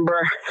band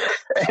member.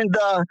 And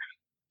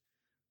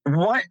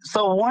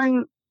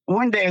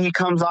one day he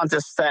comes onto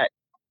set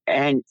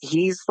and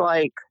he's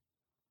like,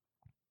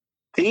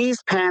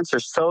 "These pants are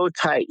so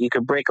tight you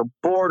could break a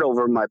board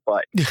over my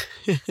butt."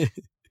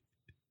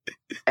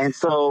 And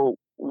so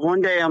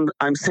one day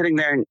I'm sitting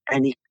there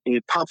and he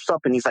pops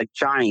up and he's like,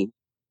 "Johnny,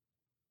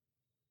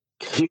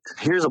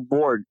 here's a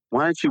board.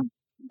 Why don't you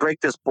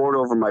break this board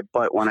over my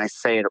butt when I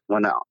say it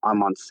when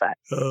I'm on set?"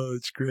 Oh,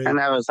 it's great. And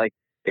I was like,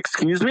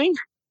 "Excuse me?"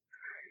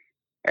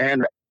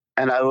 And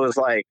I was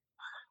like,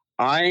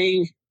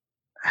 "I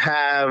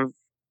have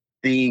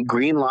the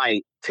green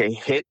light to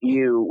hit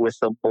you with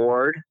a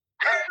board."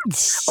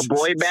 A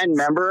boy band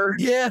member?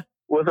 Yeah.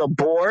 With a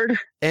board?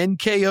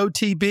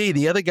 NKOTB.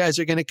 The other guys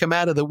are going to come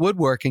out of the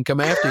woodwork and come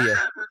after you.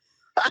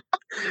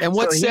 And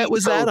what set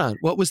was that on?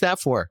 What was that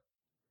for?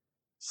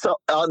 So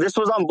this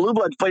was on Blue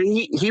Bloods, but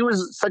he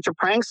was such a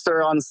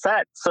prankster on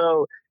set.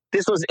 So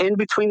this was in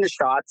between the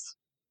shots.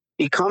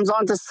 He comes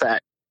onto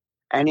set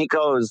and he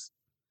goes,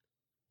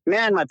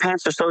 "Man, my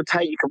pants are so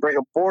tight you could break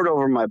a board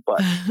over my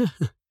butt."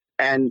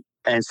 and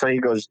so he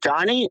goes,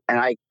 "Johnny," and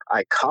I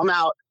come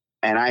out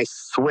and I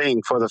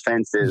swing for the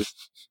fences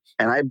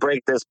and I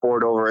break this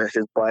board over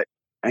his butt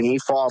and he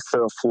falls to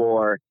the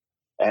floor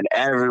and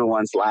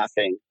everyone's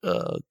laughing.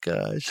 Oh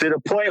gosh. To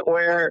the point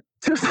where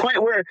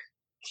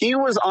he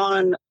was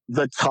on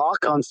The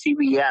Talk on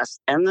CBS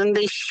and then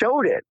they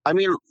showed it. I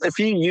mean, if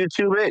you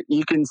YouTube it,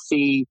 you can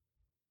see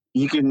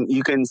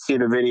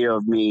the video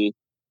of me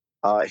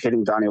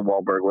hitting Donnie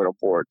Wahlberg with a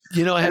board.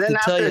 You know, I have to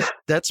tell you,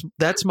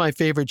 that's my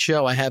favorite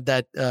show. I have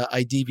that,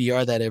 I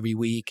DVR that every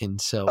week. And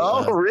so.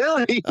 Oh,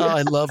 really? Oh,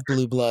 I love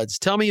Blue Bloods.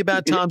 Tell me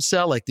about Tom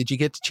Selleck. Did you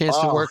get the chance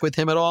to work with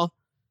him at all?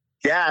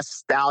 Yeah,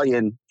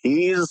 Stallion.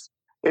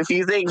 If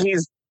you think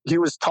he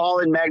was tall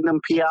in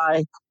Magnum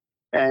PI,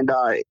 and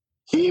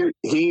he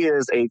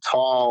is a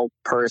tall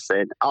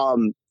person.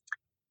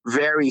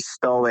 Very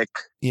stoic.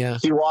 Yeah.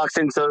 He walks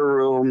into the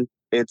room,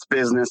 it's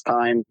business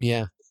time.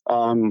 Yeah.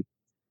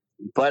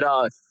 But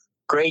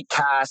great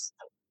cast,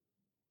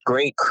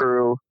 great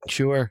crew.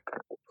 Sure.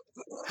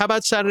 How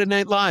about Saturday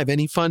Night Live?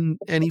 Any fun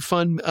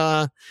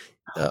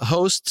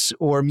hosts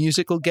or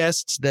musical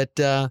guests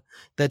that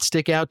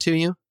stick out to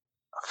you?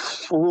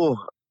 Ooh,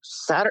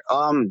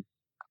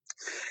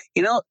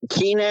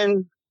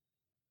 Keenan.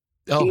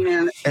 Oh,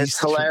 Keenan is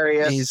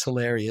hilarious. He's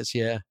hilarious.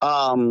 Yeah.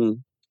 The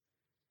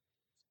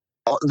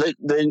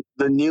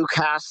new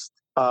cast,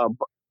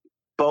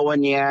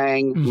 Bowen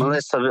Yang, Mm-hmm.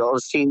 Melissa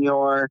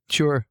Villaseñor.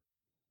 Sure.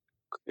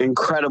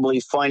 Incredibly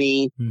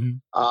funny.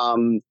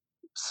 Mm-hmm.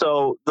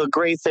 So the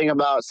great thing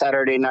about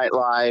Saturday Night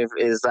Live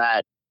is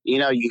that,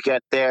 you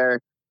get there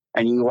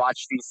and you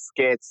watch these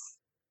skits.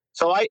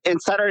 So in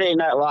Saturday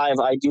Night Live,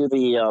 I do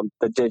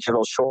the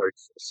digital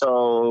shorts.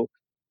 So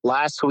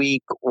last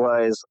week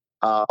was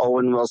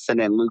Owen Wilson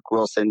and Luke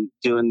Wilson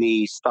doing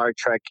the Star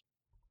Trek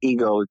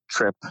ego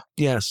trip.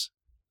 Yes.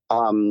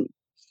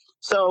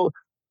 So,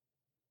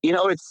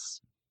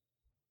 it's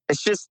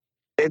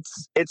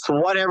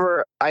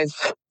whatever I've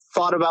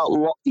thought about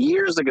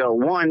years ago.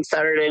 One,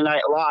 Saturday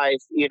Night Live,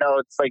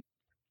 it's like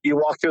you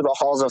walk through the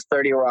halls of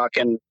 30 Rock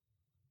and,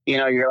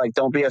 you're like,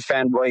 don't be a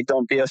fanboy,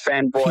 don't be a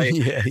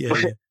fanboy.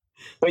 Yeah.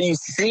 But you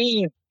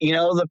see,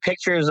 the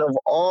pictures of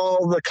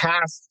all the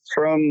cast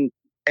from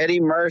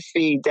Eddie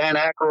Murphy, Dan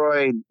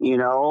Aykroyd,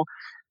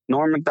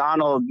 Norm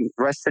McDonald,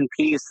 rest in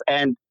peace.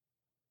 And,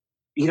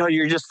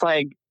 you're just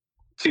like,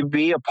 to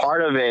be a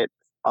part of it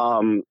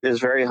is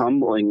very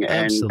humbling.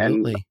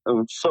 Absolutely. And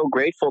I'm so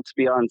grateful to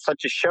be on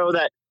such a show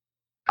that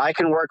I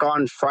can work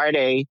on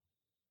Friday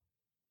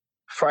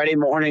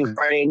morning,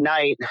 Friday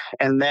night,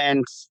 and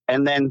then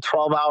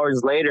 12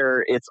 hours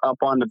later, it's up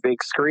on the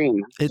big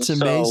screen. It's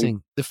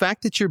amazing. The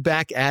fact that you're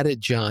back at it,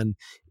 John,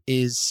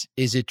 is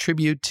a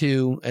tribute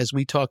to, as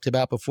we talked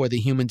about before, the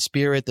human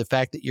spirit, the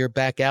fact that you're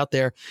back out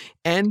there,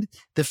 and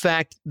the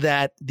fact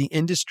that the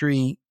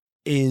industry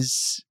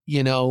is,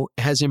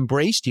 has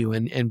embraced you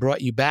and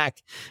brought you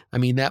back. I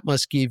mean, that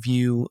must give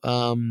you,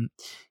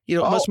 it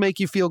must make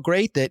you feel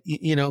great that,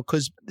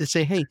 because they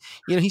say, hey,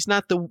 he's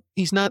not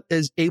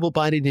as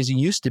able-bodied as he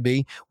used to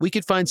be. We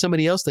could find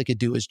somebody else that could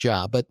do his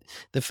job. But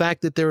the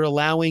fact that they're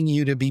allowing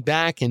you to be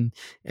back and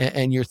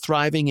you're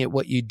thriving at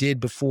what you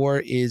did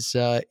before is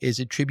a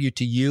tribute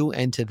to you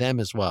and to them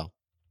as well.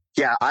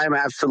 Yeah, I'm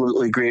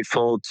absolutely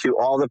grateful to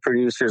all the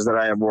producers that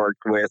I have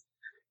worked with,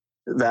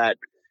 that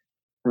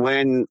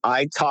when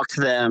I talk to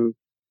them,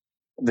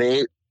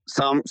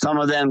 some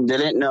of them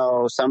didn't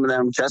know, some of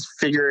them just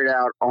figured it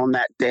out on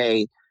that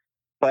day,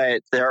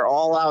 but they're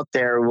all out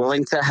there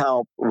willing to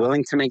help,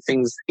 willing to make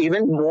things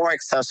even more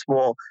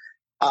accessible,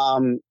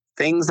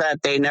 things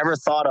that they never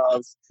thought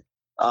of.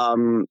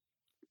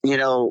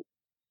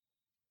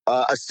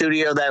 A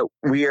studio that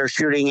we are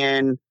shooting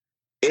in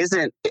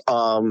isn't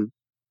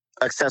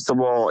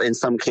accessible in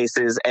some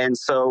cases. And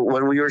so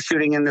when we were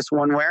shooting in this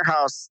one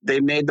warehouse, they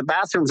made the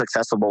bathrooms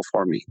accessible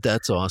for me.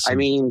 That's awesome. I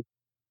mean,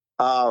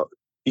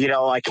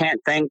 I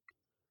can't thank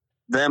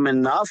them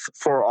enough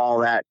for all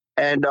that.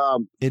 And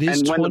it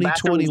is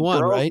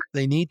 2021, right?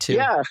 They need to.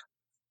 Yeah.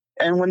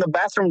 And when the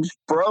bathrooms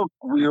broke,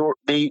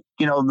 the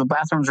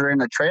bathrooms were in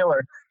the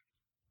trailer.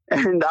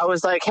 And I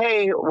was like,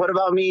 hey, what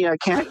about me? I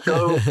can't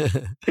go.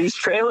 These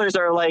trailers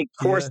are like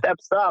 4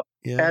 steps up.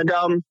 Yeah.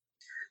 And,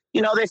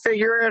 they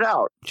figure it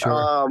out.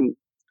 Sure.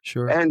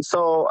 Sure. And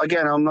so,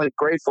 again, I'm like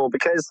grateful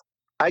because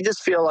I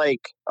just feel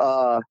like,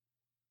 we're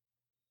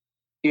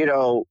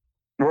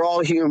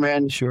all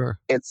human. Sure.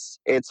 It's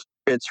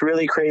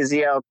really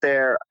crazy out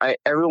there.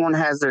 Everyone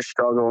has their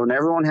struggle and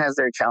everyone has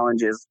their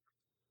challenges.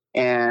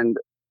 And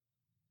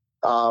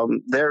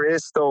there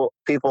is still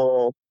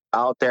people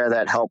out there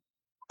that help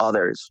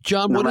others,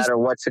 John, no matter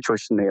what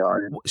situation they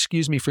are in.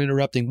 Excuse me for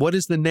interrupting. What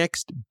is the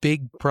next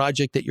big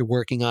project that you're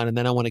working on? And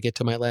then I want to get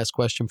to my last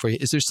question for you.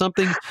 Is there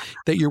something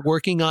that you're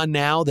working on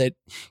now that,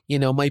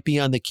 might be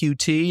on the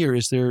QT, or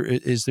is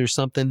there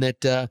something that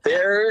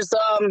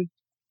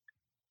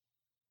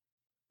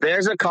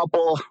there's a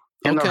couple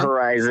in the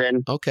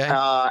horizon. Okay.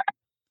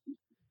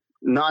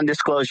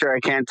 Non-disclosure, I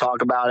can't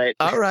talk about it.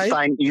 All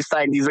right. You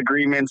signed these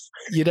agreements.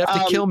 You'd have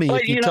to kill me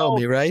if you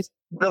told me, right?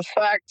 The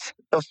fact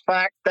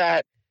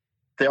that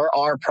there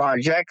are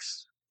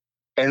projects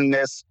in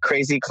this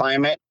crazy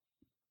climate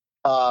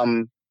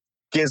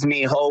gives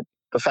me hope.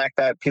 The fact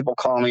that people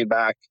call me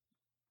back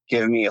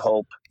give me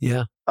hope.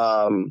 Yeah.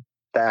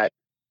 That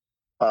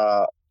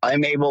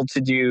I'm able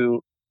to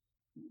do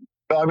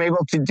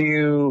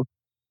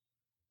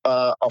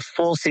a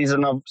full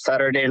season of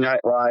Saturday Night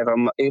Live.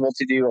 I'm able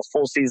to do a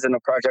full season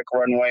of Project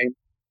Runway.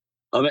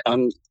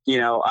 I'm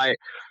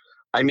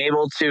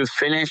able to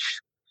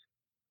finish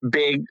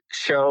big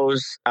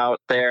shows out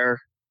there,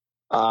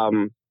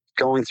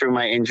 going through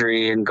my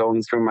injury and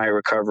going through my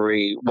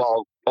recovery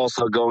while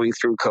also going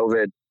through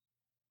COVID.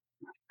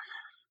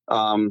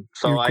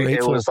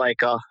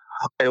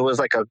 It was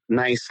like a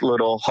nice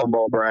little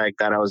humble brag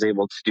that I was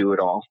able to do it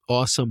all.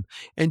 Awesome.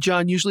 And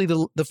John, usually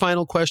the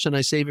final question,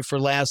 I save it for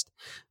last,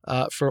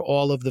 for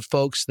all of the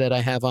folks that I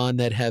have on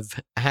that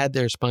have had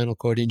their spinal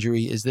cord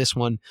injury, is this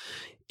one.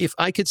 If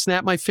I could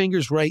snap my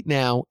fingers right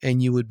now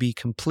and you would be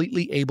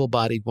completely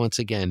able-bodied once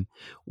again,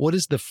 what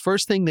is the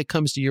first thing that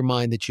comes to your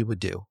mind that you would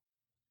do?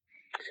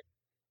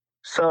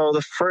 So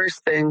the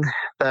first thing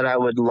that I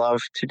would love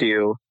to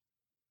do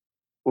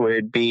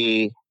would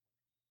be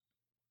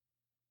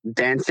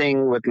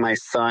dancing with my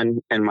son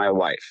and my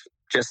wife.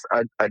 Just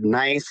a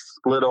nice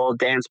little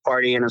dance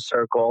party in a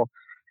circle,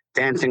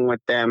 dancing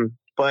with them.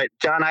 But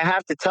John, I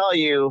have to tell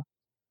you,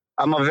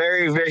 I'm a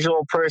very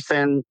visual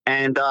person,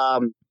 and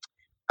I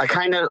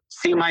kind of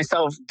see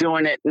myself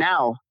doing it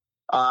now.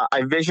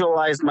 I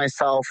visualize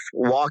myself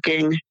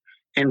walking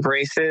in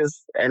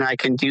braces, and I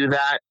can do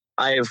that.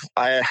 I've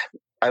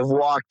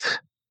walked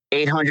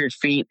 800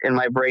 feet in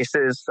my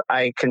braces.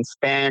 I can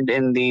stand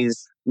in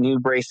these new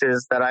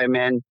braces that I'm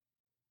in.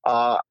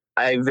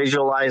 I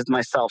visualized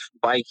myself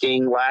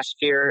biking last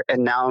year,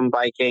 and now I'm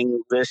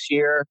biking this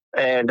year.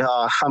 And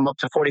I'm up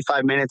to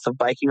 45 minutes of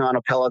biking on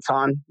a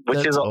Peloton,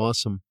 which is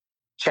awesome,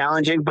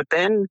 challenging. But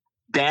then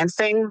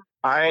dancing,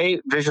 I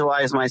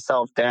visualize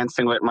myself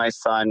dancing with my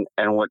son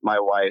and with my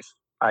wife.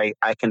 I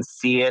can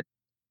see it.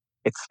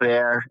 It's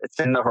there. It's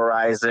in the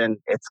horizon.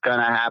 It's going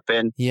to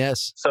happen.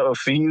 Yes. So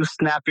if you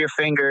snap your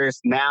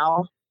fingers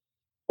now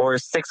or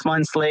 6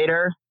 months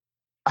later,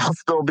 I'll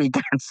still be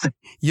dancing.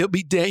 You're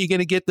going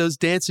to get those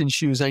dancing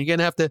shoes on. You're going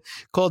to have to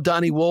call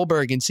Donnie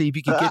Wahlberg and see if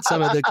you can get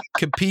some of the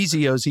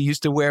Capizios he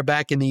used to wear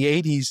back in the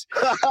 80s,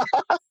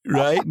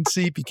 right? And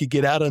see if you could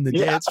get out on the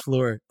dance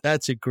floor.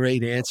 That's a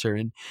great answer.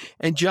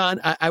 And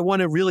John, I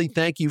want to really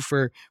thank you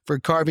for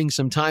carving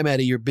some time out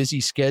of your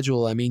busy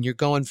schedule. I mean, you're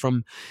going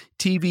from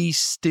TV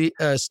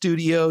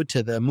studio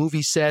to the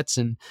movie sets,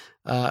 and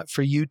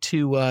for you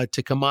to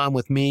come on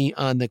with me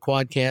on the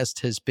QuadCast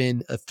has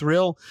been a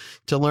thrill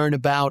to learn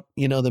about,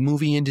 the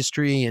movie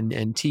industry and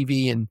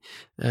TV and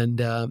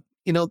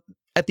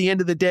at the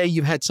end of the day,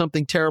 you've had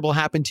something terrible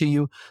happen to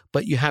you,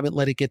 but you haven't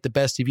let it get the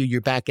best of you.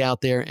 You're back out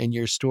there, and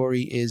your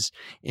story is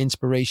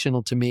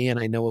inspirational to me, and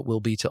I know it will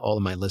be to all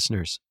of my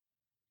listeners.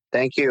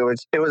 Thank you.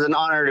 It was an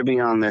honor to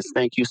be on this.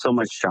 Thank you so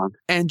much, John.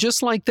 And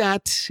just like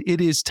that, it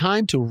is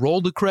time to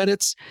roll the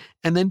credits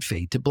and then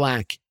fade to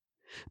black.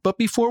 But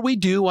before we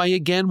do, I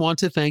again want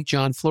to thank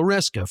John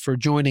Floresca for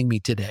joining me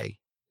today.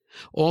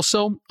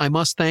 Also, I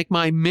must thank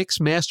my mix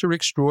master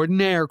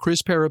extraordinaire,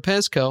 Chris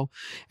Perepesco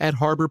at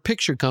Harbor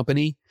Picture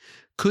Company.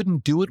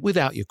 Couldn't do it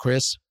without you,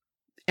 Chris.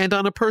 And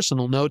on a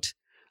personal note,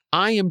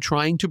 I am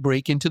trying to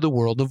break into the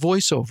world of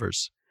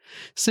voiceovers.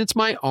 Since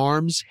my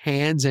arms,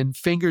 hands, and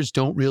fingers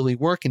don't really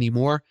work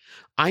anymore,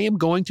 I am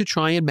going to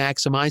try and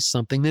maximize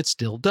something that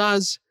still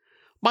does: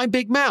 my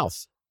big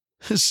mouth.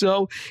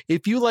 So,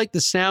 if you like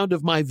the sound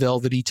of my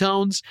velvety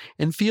tones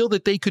and feel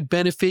that they could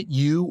benefit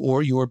you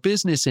or your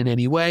business in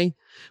any way,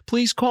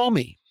 please call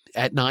me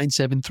at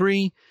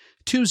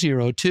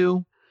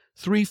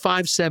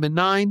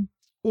 973-202-3579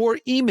 or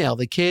email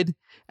the kid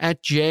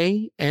at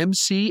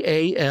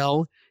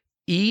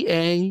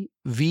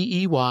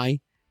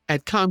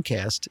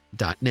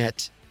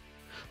jmcaleavey@comcast.net.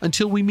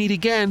 Until we meet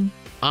again,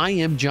 I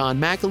am John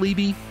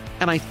McAlevey,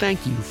 and I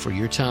thank you for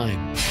your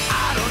time.